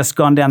business has just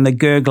gone down the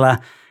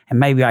gurgler, and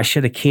maybe I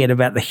should have cared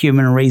about the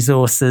human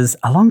resources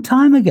a long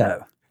time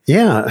ago.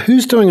 Yeah,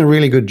 who's doing a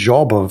really good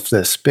job of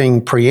this,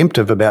 being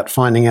preemptive about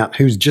finding out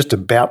who's just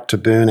about to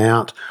burn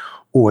out,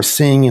 or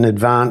seeing in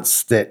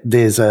advance that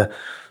there's a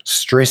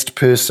stressed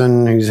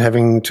person who's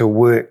having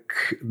to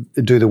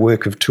do the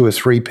work of 2 or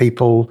 3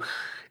 people,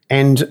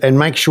 and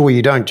make sure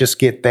you don't just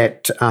get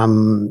that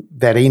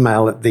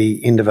email at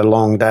the end of a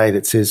long day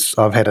that says,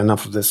 I've had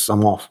enough of this,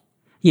 I'm off.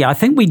 Yeah, I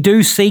think we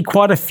do see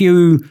quite a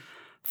few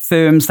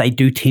firms. They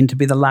do tend to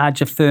be the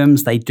larger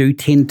firms. They do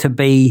tend to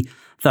be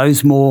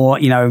those more,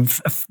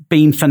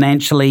 being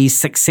financially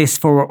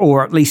successful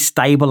or at least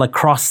stable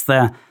across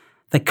the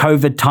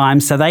COVID time.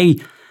 So they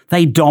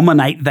they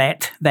dominate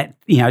that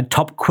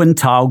top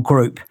quintile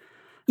group.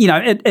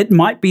 It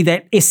might be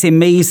that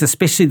SMEs,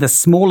 especially the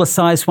smaller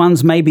size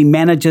ones, maybe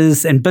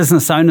managers and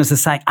business owners are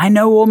saying, I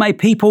know all my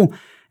people,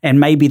 and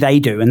maybe they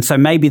do. And so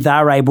maybe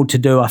they're able to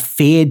do a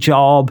fair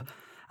job.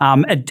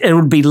 It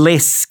would be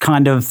less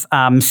kind of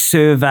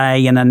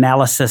survey and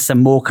analysis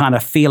and more kind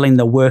of feeling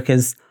the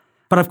workers.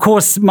 But of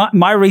course,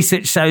 my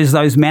research shows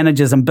those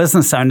managers and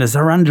business owners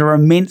are under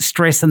immense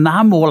stress and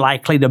they're more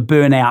likely to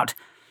burn out.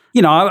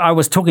 I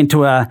was talking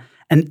to an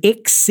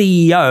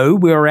ex-CEO.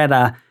 We were at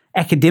a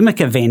academic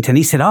event and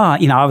he said,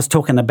 I was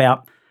talking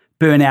about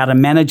burnout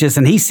and managers.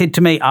 And he said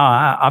to me,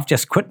 I've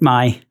just quit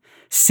my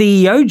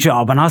CEO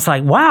job. And I was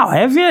like, wow,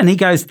 have you? And he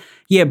goes,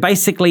 yeah,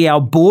 basically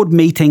our board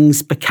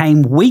meetings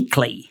became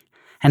weekly.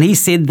 And he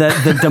said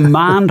that the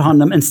demand on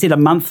them instead of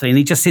monthly. And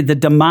he just said the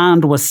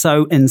demand was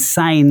so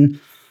insane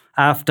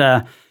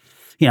after,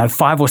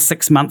 5 or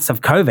 6 months of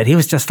COVID. He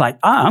was just like,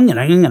 I'm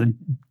going to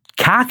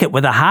cark it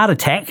with a heart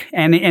attack.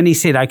 And he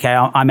said, okay,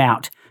 I'm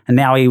out. And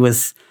now he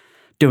was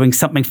doing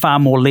something far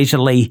more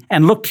leisurely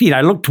and looked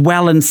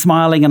well and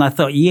smiling. And I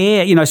thought,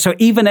 so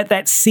even at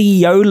that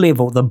CEO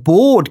level, the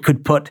board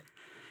could put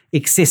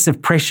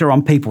excessive pressure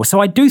on people. So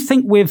I do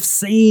think we've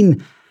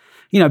seen,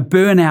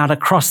 burnout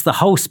across the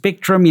whole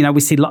spectrum. We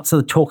see lots of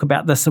the talk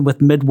about this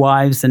with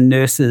midwives and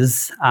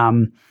nurses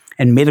and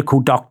medical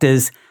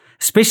doctors,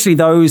 especially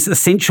those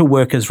essential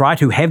workers, right,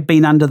 who have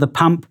been under the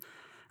pump.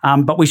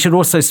 But we should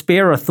also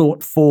spare a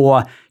thought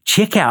for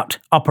checkout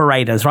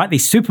operators, right?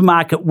 These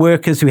supermarket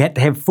workers who had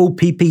to have full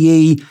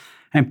PPE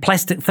and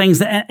plastic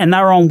things, and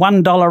they're on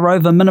 $1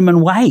 over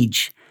minimum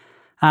wage.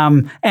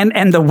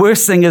 And the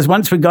worst thing is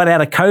once we got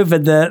out of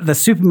COVID, the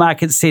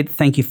supermarket said,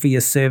 thank you for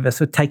your service.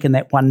 We're taking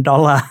that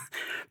 $1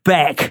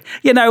 back.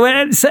 And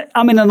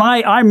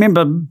I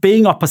remember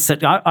being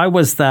opposite. I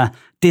was the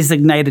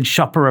designated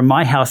shopper in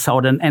my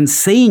household and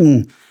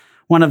seeing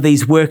one of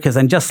these workers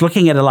and just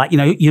looking at it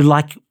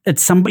like,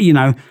 it's somebody,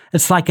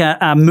 it's like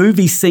a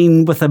movie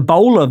scene with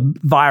Ebola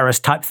virus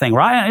type thing,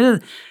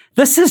 right?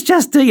 This is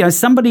just,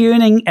 somebody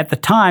earning at the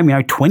time,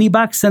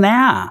 $20 an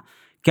hour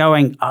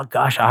going, oh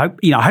gosh, I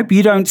hope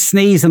you don't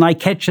sneeze and I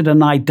catch it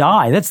and I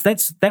die.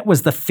 That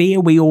was the fear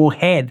we all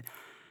had.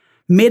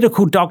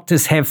 Medical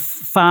doctors have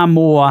far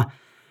more,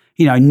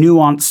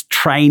 nuanced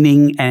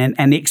training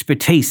and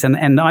expertise.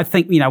 And I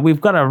think,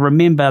 we've got to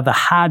remember the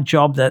hard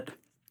job that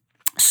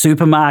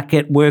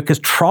supermarket workers,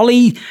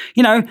 trolley,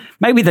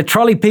 maybe the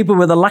trolley people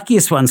were the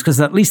luckiest ones because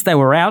at least they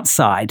were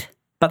outside.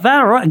 But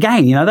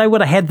they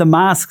would have had the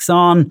masks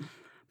on. I'm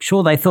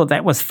sure they thought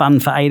that was fun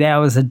for 8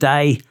 hours a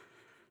day.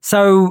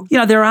 So,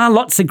 there are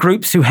lots of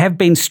groups who have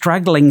been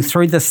struggling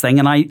through this thing.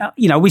 And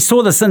we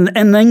saw this in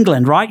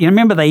England, right? You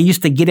remember they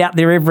used to get out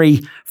there every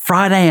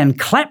Friday and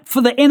clap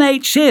for the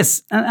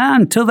NHS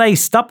until they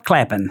stopped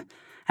clapping.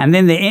 And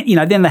then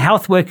the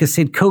health workers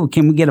said, cool,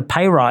 can we get a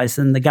pay rise?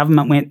 And the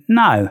government went,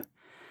 no,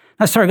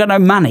 sorry, I got no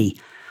money.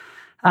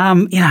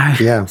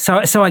 Yeah.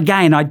 So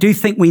again, I do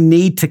think we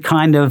need to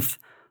kind of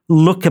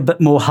look a bit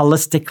more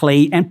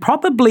holistically and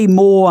probably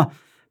more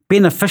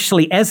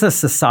beneficially as a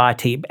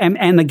society.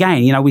 And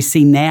again, we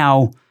see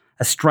now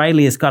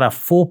Australia's got a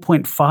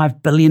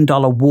 $4.5 billion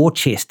war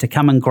chest to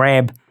come and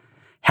grab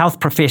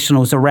health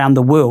professionals around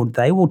the world.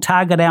 They will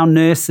target our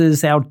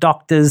nurses, our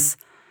doctors.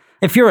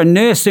 If you're a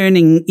nurse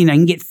earning, you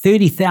can get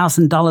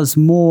 $30,000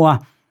 more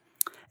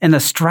in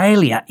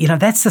Australia,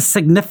 that's a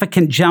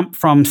significant jump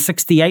from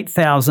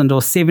 68,000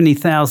 or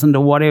 70,000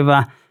 or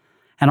whatever.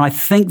 And I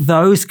think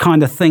those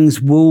kind of things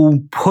will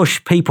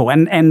push people.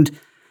 And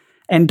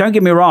don't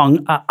get me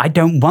wrong, I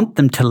don't want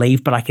them to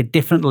leave, but I could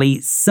definitely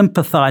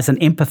sympathise and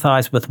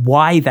empathise with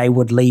why they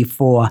would leave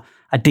for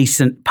a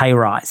decent pay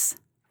rise.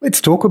 Let's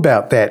talk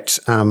about that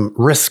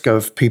risk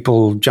of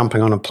people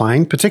jumping on a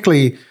plane,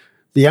 particularly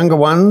the younger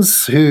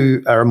ones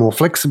who are more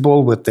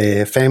flexible with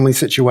their family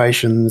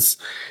situations.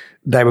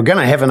 They were going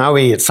to have an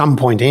OE at some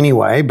point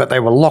anyway, but they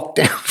were locked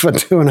down for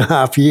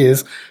 2.5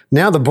 years.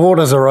 Now the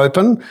borders are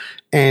open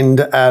and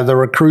the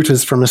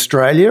recruiters from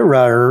Australia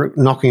are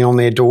knocking on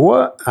their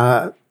door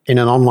in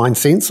an online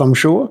sense, I'm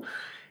sure.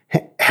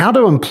 How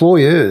do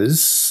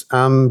employers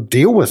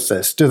deal with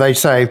this? Do they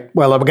say,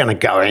 well, we're going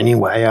to go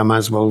anyway, I might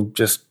as well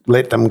just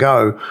let them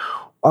go?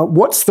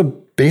 What's the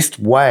best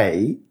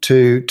way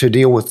to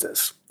deal with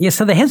this? Yeah,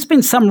 so there has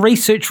been some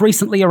research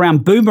recently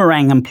around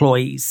boomerang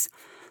employees.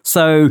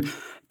 So,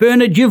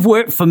 Bernard, you've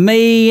worked for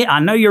me. I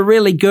know you're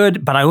really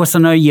good, but I also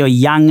know you're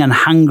young and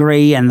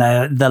hungry and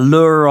the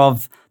lure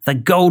of the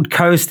Gold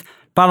Coast.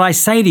 But I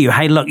say to you,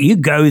 hey, look, you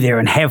go there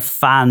and have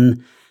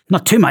fun.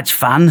 Not too much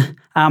fun,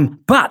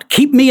 but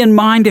keep me in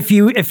mind if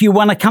you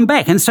want to come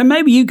back. And so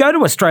maybe you go to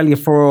Australia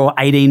for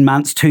 18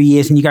 months, 2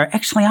 years, and you go,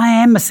 actually, I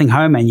am missing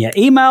home. And you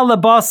email the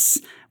boss,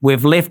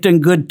 we've left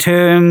in good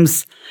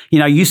terms.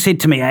 You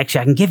said to me,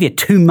 actually, I can give you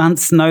 2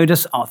 months'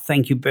 notice. Oh,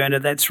 thank you,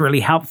 Bernard. That's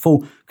really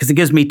helpful because it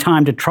gives me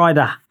time to try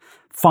to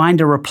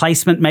find a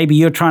replacement. Maybe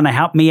you're trying to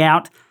help me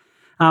out.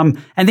 And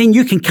then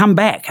you can come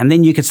back and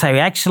then you could say,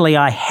 actually,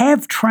 I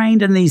have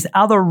trained in these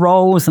other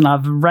roles and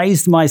I've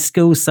raised my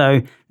skills.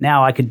 So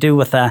now I could do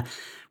with a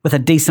with a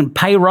decent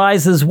pay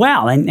rise as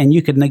well. And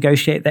you could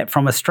negotiate that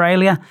from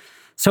Australia.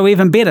 So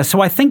even better.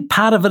 So I think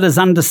part of it is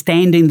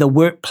understanding the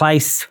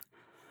workplace.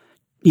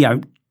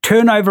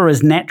 Turnover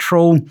is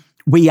natural.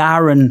 We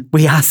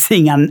are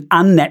seeing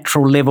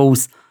unnatural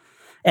levels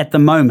at the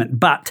moment.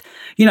 But,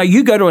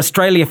 you go to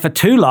Australia for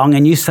too long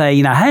and you say,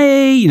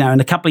 hey, in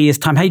a couple of years'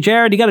 time, hey,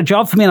 Jared, you got a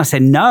job for me? And I say,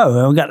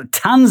 no, I've got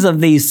tons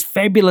of these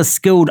fabulous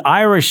skilled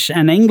Irish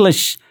and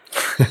English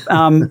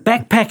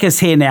backpackers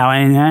here now.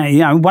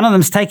 And, one of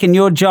them's taken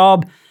your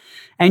job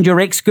and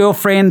your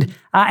ex-girlfriend,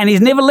 and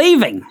he's never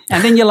leaving.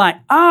 And then you're like,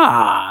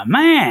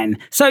 man.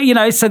 So,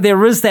 so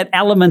there is that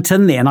element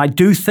in there. And I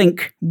do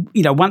think,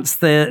 once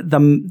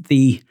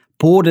the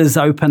borders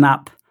open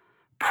up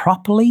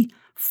properly,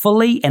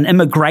 fully, and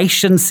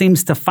immigration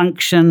seems to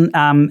function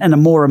in a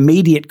more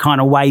immediate kind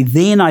of way,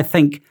 then I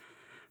think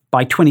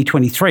by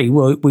 2023,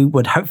 we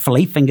would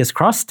hopefully, fingers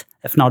crossed,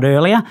 if not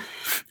earlier,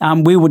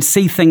 we would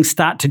see things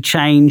start to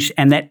change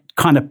and that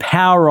kind of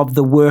power of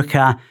the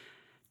worker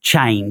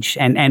change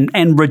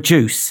and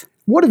reduce.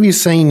 What have you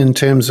seen in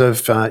terms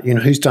of,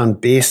 who's done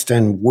best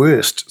and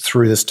worst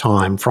through this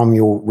time from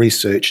your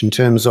research in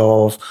terms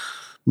of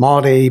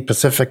Māori,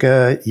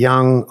 Pacifica,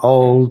 young,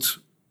 old,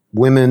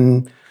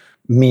 women,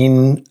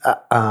 men,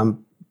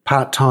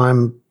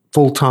 part-time,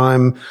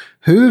 full-time,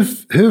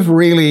 who've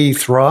really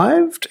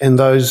thrived and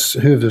those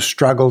who have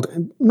struggled,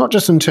 not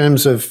just in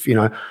terms of,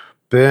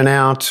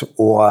 burnout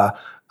or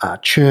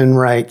churn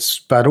rates,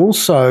 but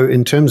also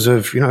in terms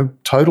of,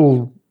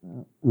 total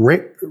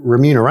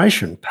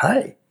remuneration,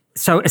 pay?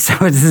 So it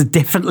is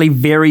definitely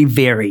very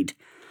varied.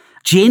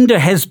 Gender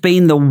has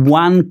been the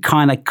one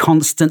kind of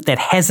constant that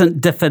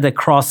hasn't differed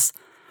across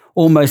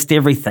almost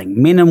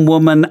everything. Men and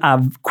women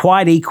are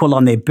quite equal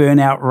on their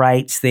burnout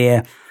rates,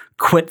 their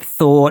quit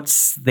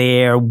thoughts,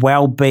 their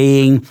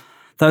well-being,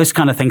 those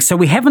kind of things. So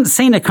we haven't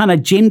seen a kind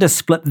of gender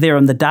split there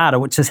in the data,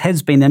 which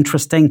has been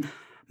interesting.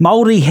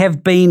 Māori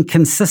have been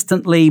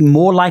consistently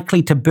more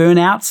likely to burn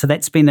out, so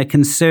that's been a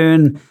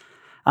concern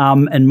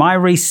in my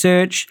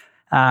research.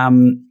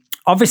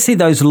 Obviously,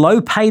 those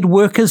low-paid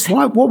workers.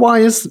 Why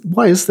is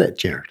that,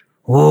 Jared?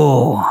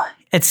 Oh,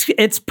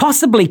 it's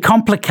possibly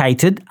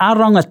complicated.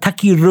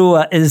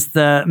 Aotearoa is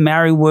the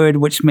Maori word,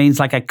 which means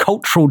like a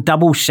cultural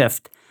double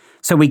shift.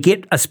 So we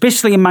get,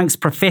 especially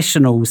amongst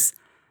professionals,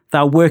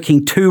 they're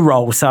working two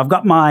roles. So I've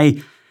got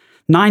my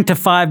 9 to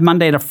 5,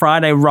 Monday to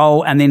Friday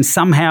role, and then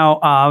somehow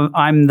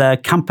I'm the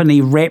company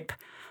rep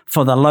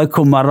for the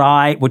local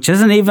marae, which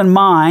isn't even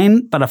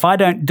mine, but if I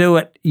don't do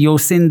it, you'll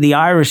send the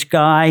Irish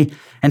guy,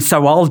 and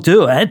so I'll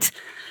do it.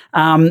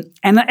 And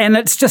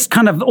it's just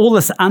kind of all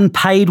this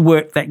unpaid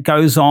work that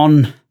goes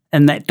on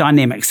in that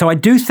dynamic. So I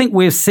do think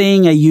we're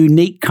seeing a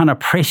unique kind of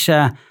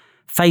pressure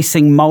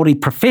facing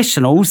Māori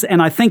professionals,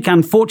 and I think,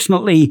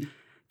 unfortunately,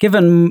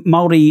 given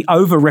Māori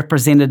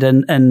overrepresented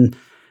in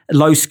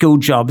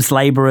low-skilled jobs,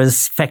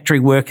 labourers, factory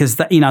workers,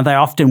 that, they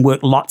often work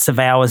lots of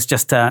hours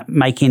just to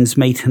make ends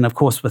meet. And of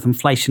course, with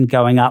inflation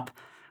going up,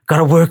 got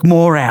to work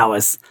more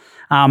hours.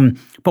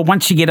 But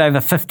once you get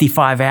over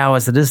 55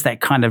 hours, it is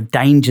that kind of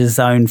danger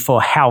zone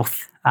for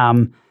health.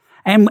 And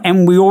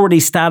we already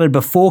started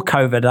before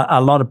COVID. A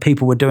lot of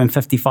people were doing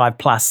 55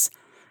 plus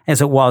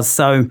as it was.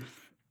 So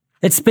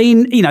it's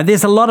been,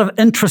 there's a lot of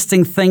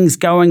interesting things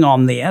going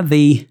on there.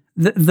 The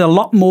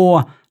lot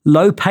more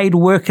low-paid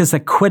workers are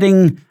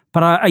quitting,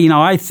 but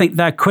I think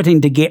they're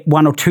quitting to get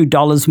 $1 or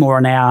 $2 more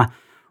an hour,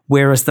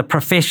 whereas the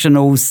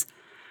professionals,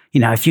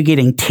 if you're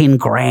getting 10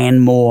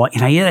 grand more,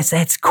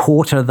 that's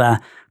quarter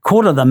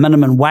the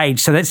minimum wage.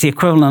 So that's the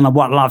equivalent of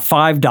like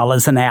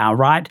 $5 an hour,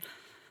 right?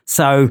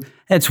 So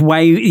it's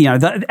way,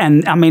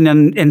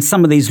 and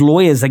some of these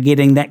lawyers are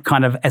getting that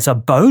kind of as a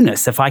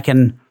bonus if I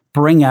can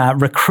bring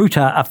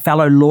a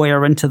fellow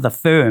lawyer into the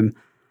firm.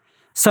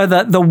 So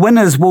the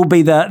winners will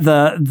be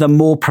the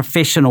more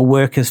professional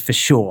workers for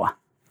sure.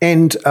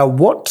 And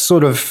what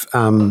sort of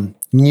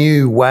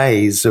new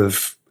ways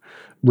of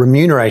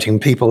remunerating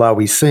people are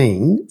we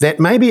seeing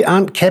that maybe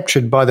aren't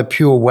captured by the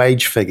pure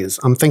wage figures?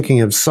 I'm thinking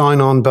of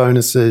sign-on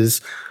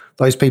bonuses,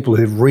 those people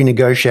who've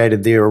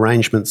renegotiated their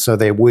arrangements so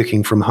they're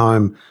working from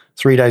home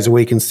 3 days a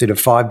week instead of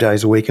 5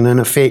 days a week. And in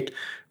effect,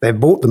 they've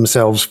bought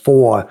themselves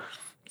 4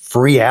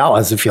 free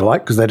hours, if you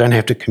like, because they don't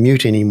have to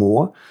commute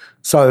anymore.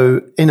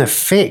 So in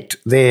effect,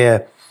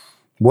 their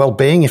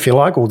well-being, if you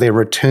like, or their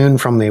return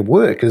from their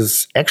work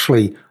is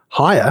actually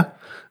higher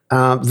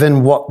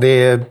than what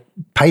their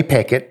pay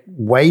packet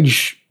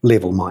wage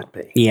level might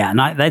be. Yeah,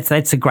 no,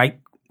 that's a great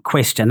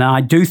question. And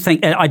I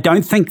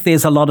don't think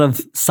there's a lot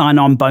of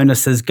sign-on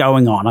bonuses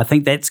going on. I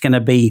think that's going to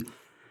be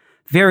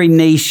very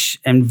niche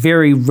and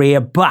very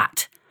rare,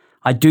 but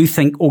I do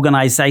think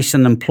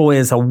organisation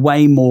employers are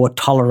way more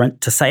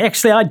tolerant to say,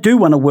 actually, I do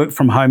want to work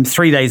from home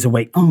 3 days a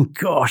week. Oh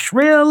gosh,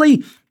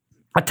 really?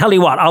 I tell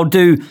you what, I'll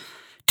do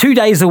 2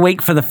 days a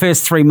week for the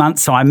first 3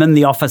 months, so I'm in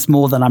the office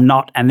more than I'm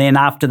not. And then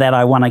after that,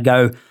 I want to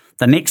go,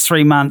 the next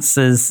 3 months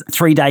is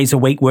 3 days a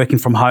week working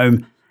from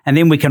home, and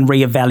then we can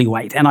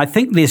reevaluate. And I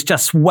think there's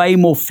just way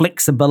more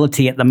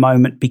flexibility at the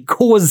moment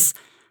because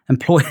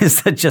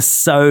employers are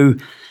just so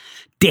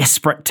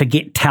desperate to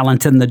get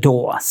talent in the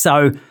door.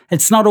 So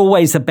it's not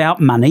always about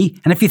money.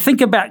 And if you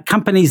think about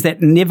companies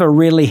that never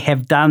really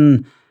have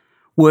done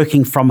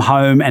working from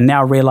home and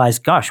now realize,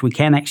 gosh, we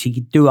can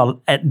actually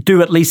do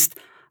at least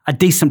a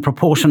decent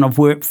proportion of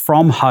work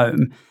from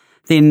home,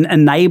 then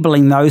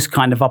enabling those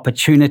kind of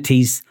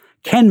opportunities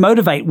can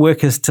motivate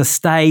workers to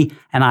stay.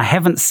 And I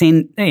haven't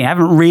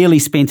really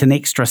spent an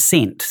extra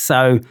cent.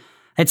 So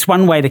it's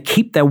one way to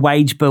keep their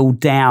wage bill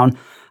down.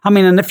 I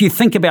mean, and if you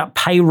think about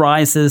pay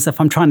rises, if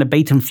I'm trying to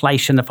beat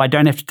inflation, if I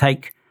don't have to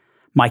take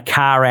my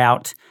car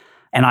out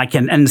and I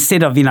can,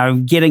 instead of,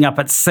 getting up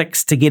at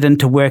 6 to get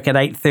into work at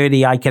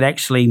 8:30, I could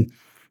actually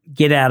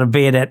get out of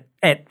bed at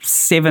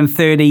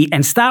 7:30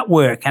 and start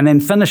work and then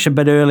finish a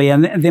bit early,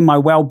 and then my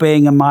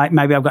well-being and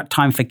maybe I've got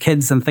time for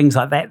kids and things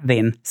like that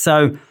then.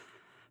 So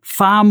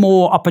far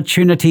more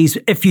opportunities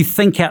if you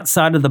think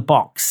outside of the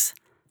box.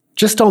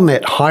 Just on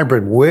that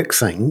hybrid work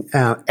thing,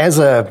 as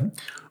a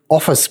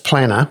office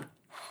planner,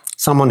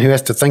 someone who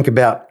has to think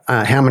about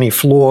how many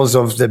floors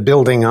of the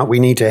building we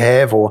need to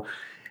have or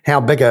how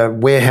big a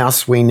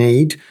warehouse we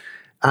need,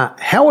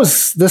 how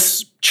has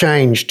this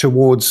changed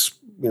towards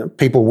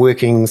people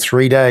working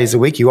 3 days a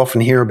week? You often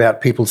hear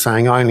about people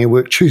saying, I only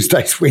work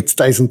Tuesdays,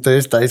 Wednesdays and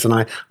Thursdays, and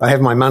I have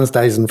my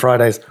Mondays and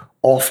Fridays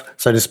off,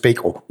 so to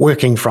speak, or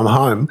working from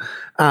home.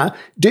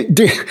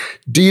 Do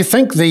you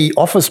think the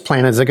office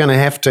planners are going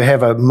to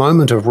have a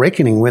moment of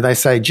reckoning where they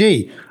say,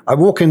 gee, I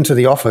walk into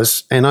the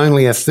office and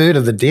only a third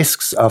of the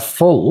desks are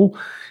full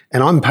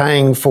and I'm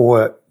paying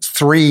for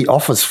 3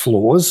 office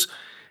floors.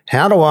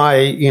 How do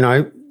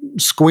I,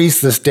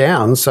 squeeze this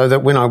down so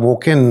that when I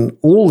walk in,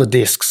 all the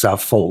desks are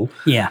full?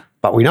 Yeah.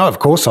 But we know, of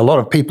course, a lot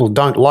of people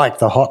don't like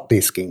the hot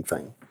desking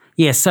thing.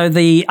 Yeah, so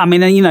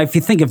if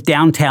you think of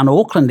downtown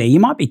Auckland there, you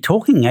might be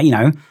talking,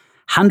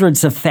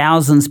 hundreds of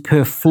thousands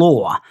per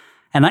floor.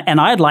 And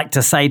I'd like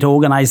to say to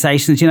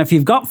organisations, if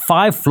you've got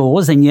 5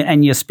 floors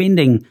and you're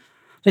spending,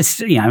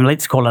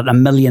 let's call it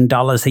 $1 million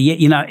a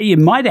year, you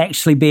might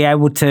actually be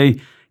able to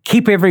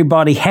keep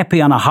everybody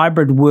happy on a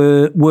hybrid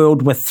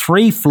world with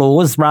 3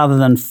 floors rather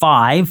than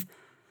 5.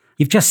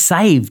 You've just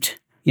saved,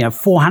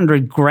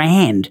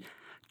 $400,000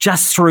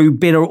 just through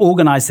better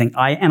organising.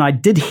 I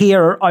did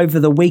hear over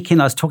the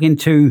weekend, I was talking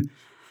to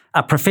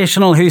a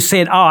professional who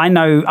said, I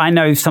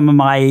know some of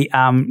my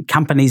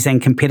companies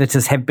and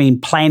competitors have been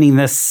planning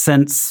this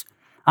since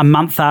a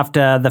month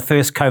after the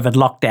first COVID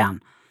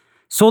lockdown.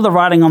 Saw the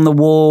writing on the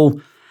wall,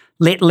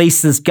 let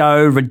leases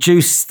go,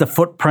 reduce the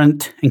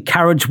footprint,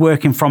 encourage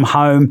working from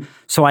home.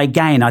 So I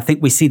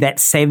think we see that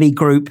savvy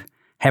group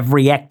have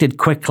reacted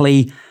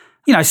quickly.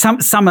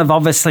 Some have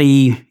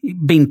obviously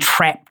been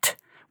trapped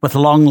with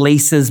long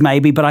leases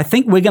maybe, but I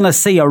think we're going to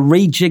see a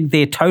rejig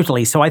there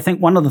totally. So I think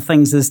one of the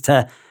things is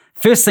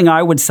first thing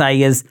I would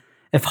say is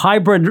if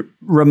hybrid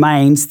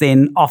remains,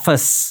 then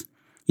office,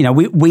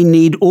 we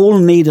need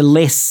a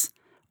less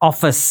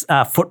office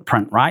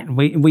footprint, right?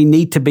 We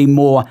need to be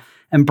more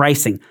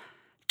embracing.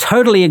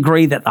 Totally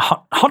agree that the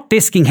hot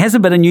desking has a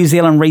bit of New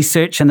Zealand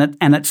research in it,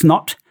 and it's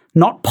not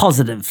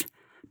positive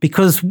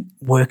because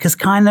workers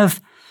kind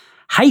of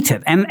hate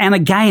it. And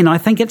again, I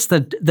think it's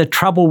the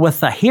trouble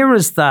with here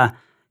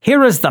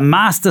is the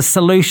master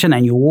solution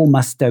and you all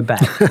must obey.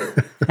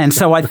 And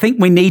so I think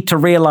we need to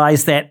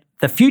realise that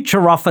the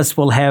future office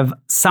will have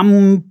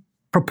some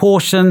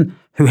proportion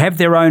who have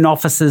their own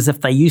offices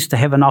if they used to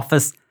have an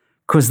office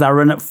because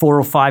they're in it 4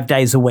 or 5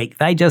 days a week.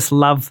 They just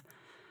love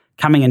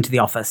coming into the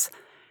office.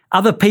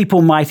 Other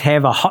people might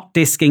have a hot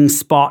desking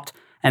spot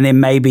and then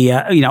maybe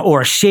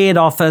or a shared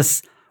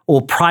office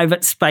or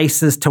private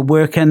spaces to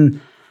work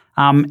in.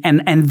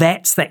 And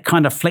that's that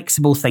kind of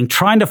flexible thing.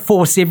 Trying to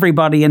force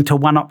everybody into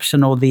one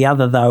option or the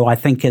other, though, I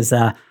think is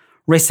a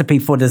recipe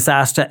for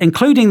disaster,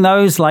 including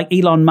those like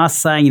Elon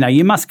Musk saying,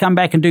 you must come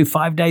back and do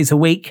 5 days a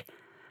week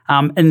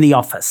in the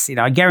office.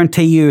 I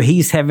guarantee you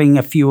he's having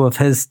a few of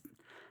his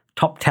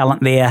top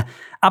talent there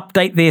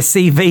update their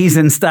CVs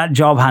and start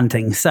job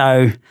hunting.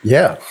 So,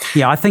 yeah,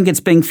 I think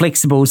it's being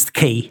flexible is the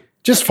key.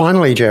 Just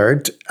finally,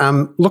 Jared,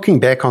 looking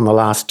back on the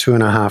last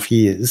 2.5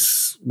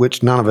 years,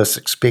 which none of us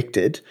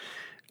expected,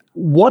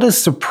 what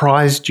has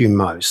surprised you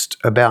most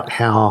about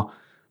how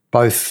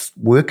both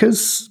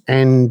workers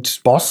and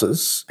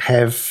bosses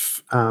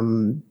have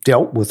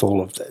dealt with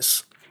all of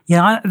this?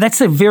 Yeah,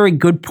 that's a very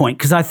good point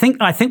because I think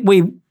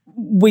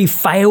we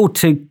fail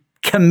to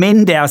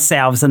commend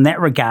ourselves in that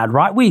regard,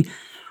 right?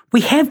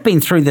 We have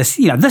been through this.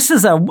 This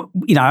is a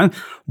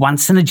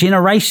once in a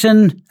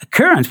generation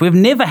occurrence. We've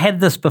never had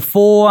this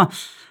before.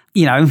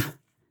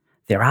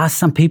 There are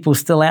some people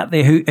still out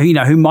there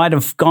who might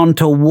have gone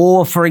to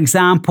war, for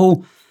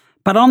example.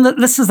 But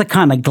this is a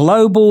kind of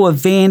global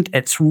event.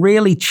 It's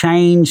really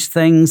changed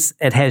things.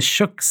 It has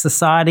shook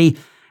society.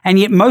 And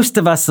yet most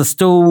of us are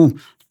still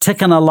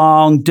ticking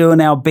along,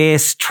 doing our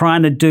best,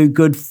 trying to do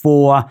good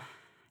for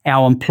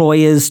our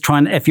employers,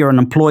 if you're an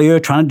employer,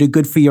 trying to do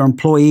good for your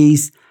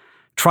employees,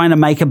 trying to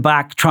make a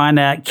buck, trying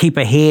to keep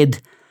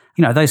ahead.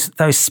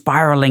 Those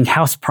spiraling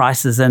house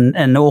prices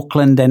in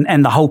Auckland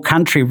and the whole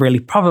country really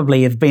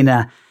probably have been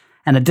an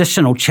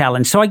additional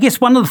challenge. So I guess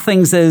one of the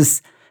things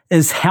is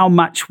is how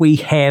much we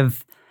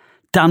have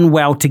done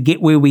well to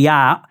get where we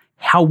are.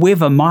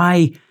 However,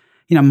 my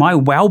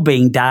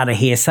well-being data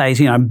here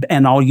says,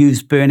 and I'll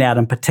use burnout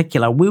in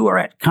particular, we were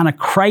at kind of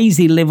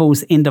crazy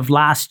levels end of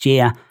last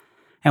year,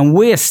 and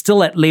we're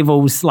still at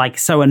levels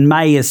so in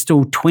May is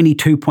still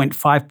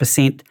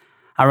 22.5%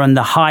 are in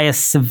the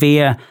highest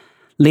severe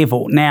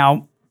level.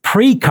 Now,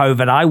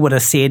 pre-COVID, I would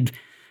have said,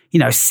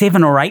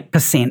 7 or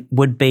 8%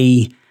 would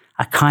be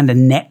a kind of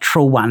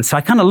natural one. So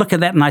I kind of look at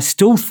that and I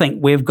still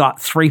think we've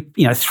got three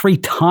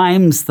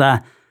times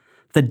the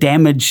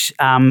damage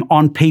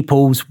on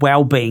people's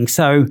well-being.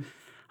 So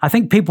I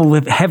think people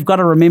have got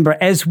to remember,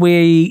 as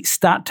we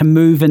start to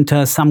move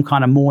into some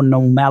kind of more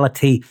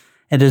normality,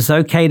 it is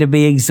okay to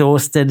be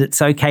exhausted.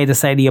 It's okay to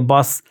say to your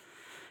boss,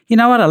 you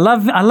know what, I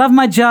love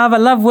my job, I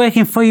love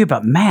working for you,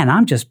 but man,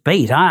 I'm just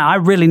beat. I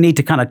really need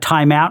to kind of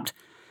time out,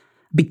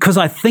 because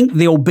I think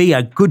there'll be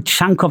a good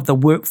chunk of the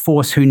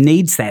workforce who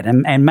needs that.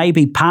 And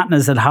maybe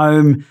partners at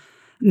home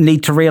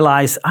need to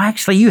realize,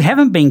 actually, you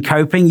haven't been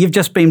coping. You've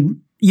just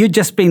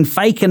been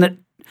faking it,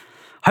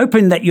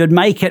 hoping that you'd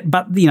make it,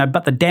 but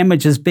the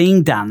damage is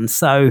being done.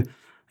 So,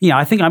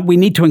 I think we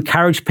need to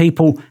encourage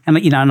people,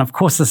 and of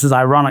course this is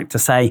ironic to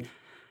say,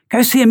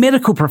 go see a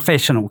medical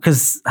professional,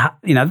 because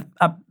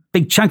a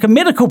big chunk of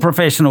medical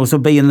professionals will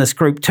be in this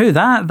group too.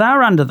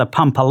 They're under the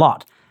pump a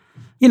lot.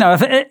 In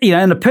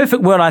a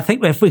perfect world, I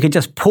think if we could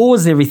just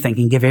pause everything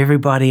and give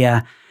everybody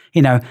a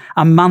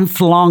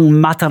month-long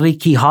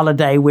matariki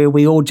holiday where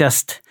we all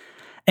just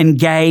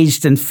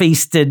engaged and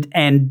feasted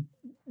and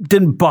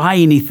didn't buy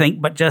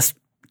anything, but just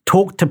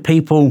talk to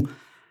people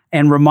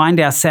and remind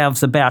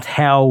ourselves about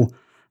how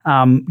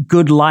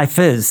good life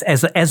is,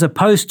 as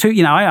opposed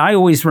to, I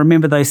always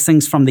remember those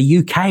things from the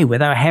UK where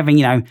they were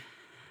having,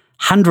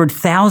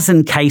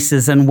 100,000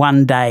 cases in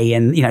one day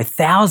and,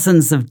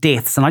 thousands of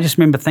deaths. And I just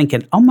remember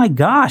thinking, oh my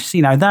gosh,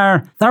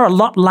 they're a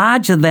lot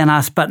larger than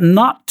us, but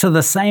not to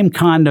the same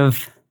kind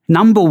of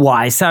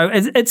number-wise. So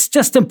it's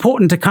just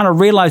important to kind of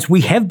realize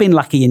we have been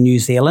lucky in New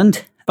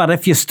Zealand, but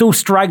if you're still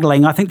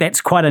struggling, I think that's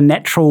quite a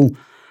natural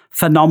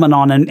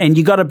phenomenon, and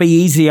you got to be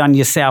easy on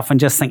yourself and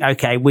just think,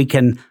 okay,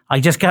 I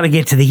just got to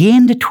get to the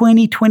end of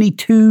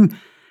 2022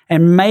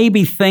 and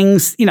maybe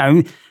things,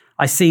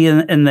 I see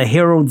in the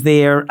Herald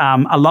there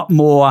a lot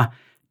more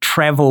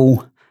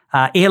travel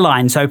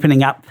airlines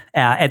opening up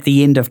at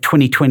the end of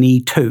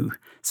 2022.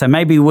 So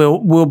maybe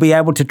we'll be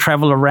able to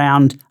travel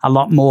around a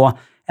lot more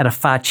at a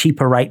far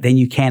cheaper rate than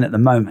you can at the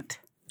moment.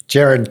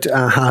 Jared,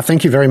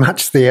 thank you very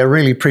much there.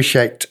 Really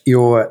appreciate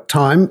your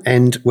time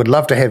and would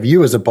love to have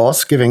you as a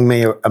boss giving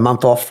me a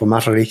month off for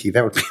Matariki.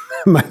 That would be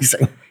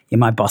amazing. Yeah,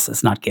 my boss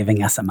is not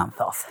giving us a month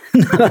off.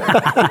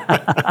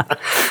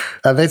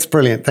 That's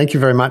brilliant. Thank you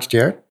very much,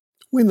 Jared.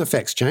 When the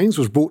Facts Change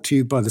was brought to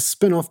you by the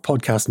Spin-Off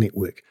Podcast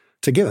Network,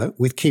 together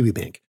with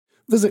KiwiBank.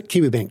 Visit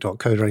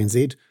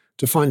kiwibank.co.nz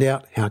to find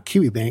out how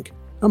KiwiBank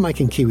are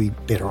making Kiwi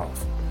better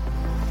off.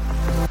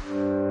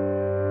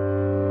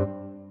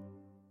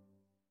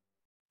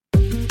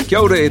 Kia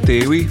ora e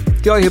te iwi,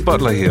 Te Aihe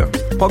Butler here,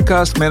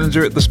 podcast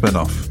manager at The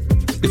Spin-Off.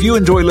 If you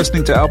enjoy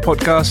listening to our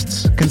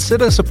podcasts,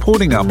 consider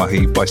supporting our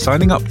mahi by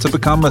signing up to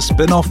become a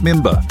Spin-Off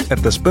member at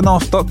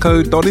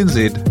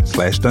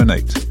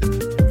thespinoff.co.nz/donate.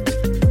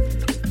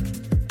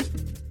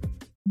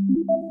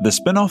 The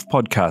Spin-Off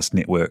Podcast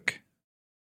Network.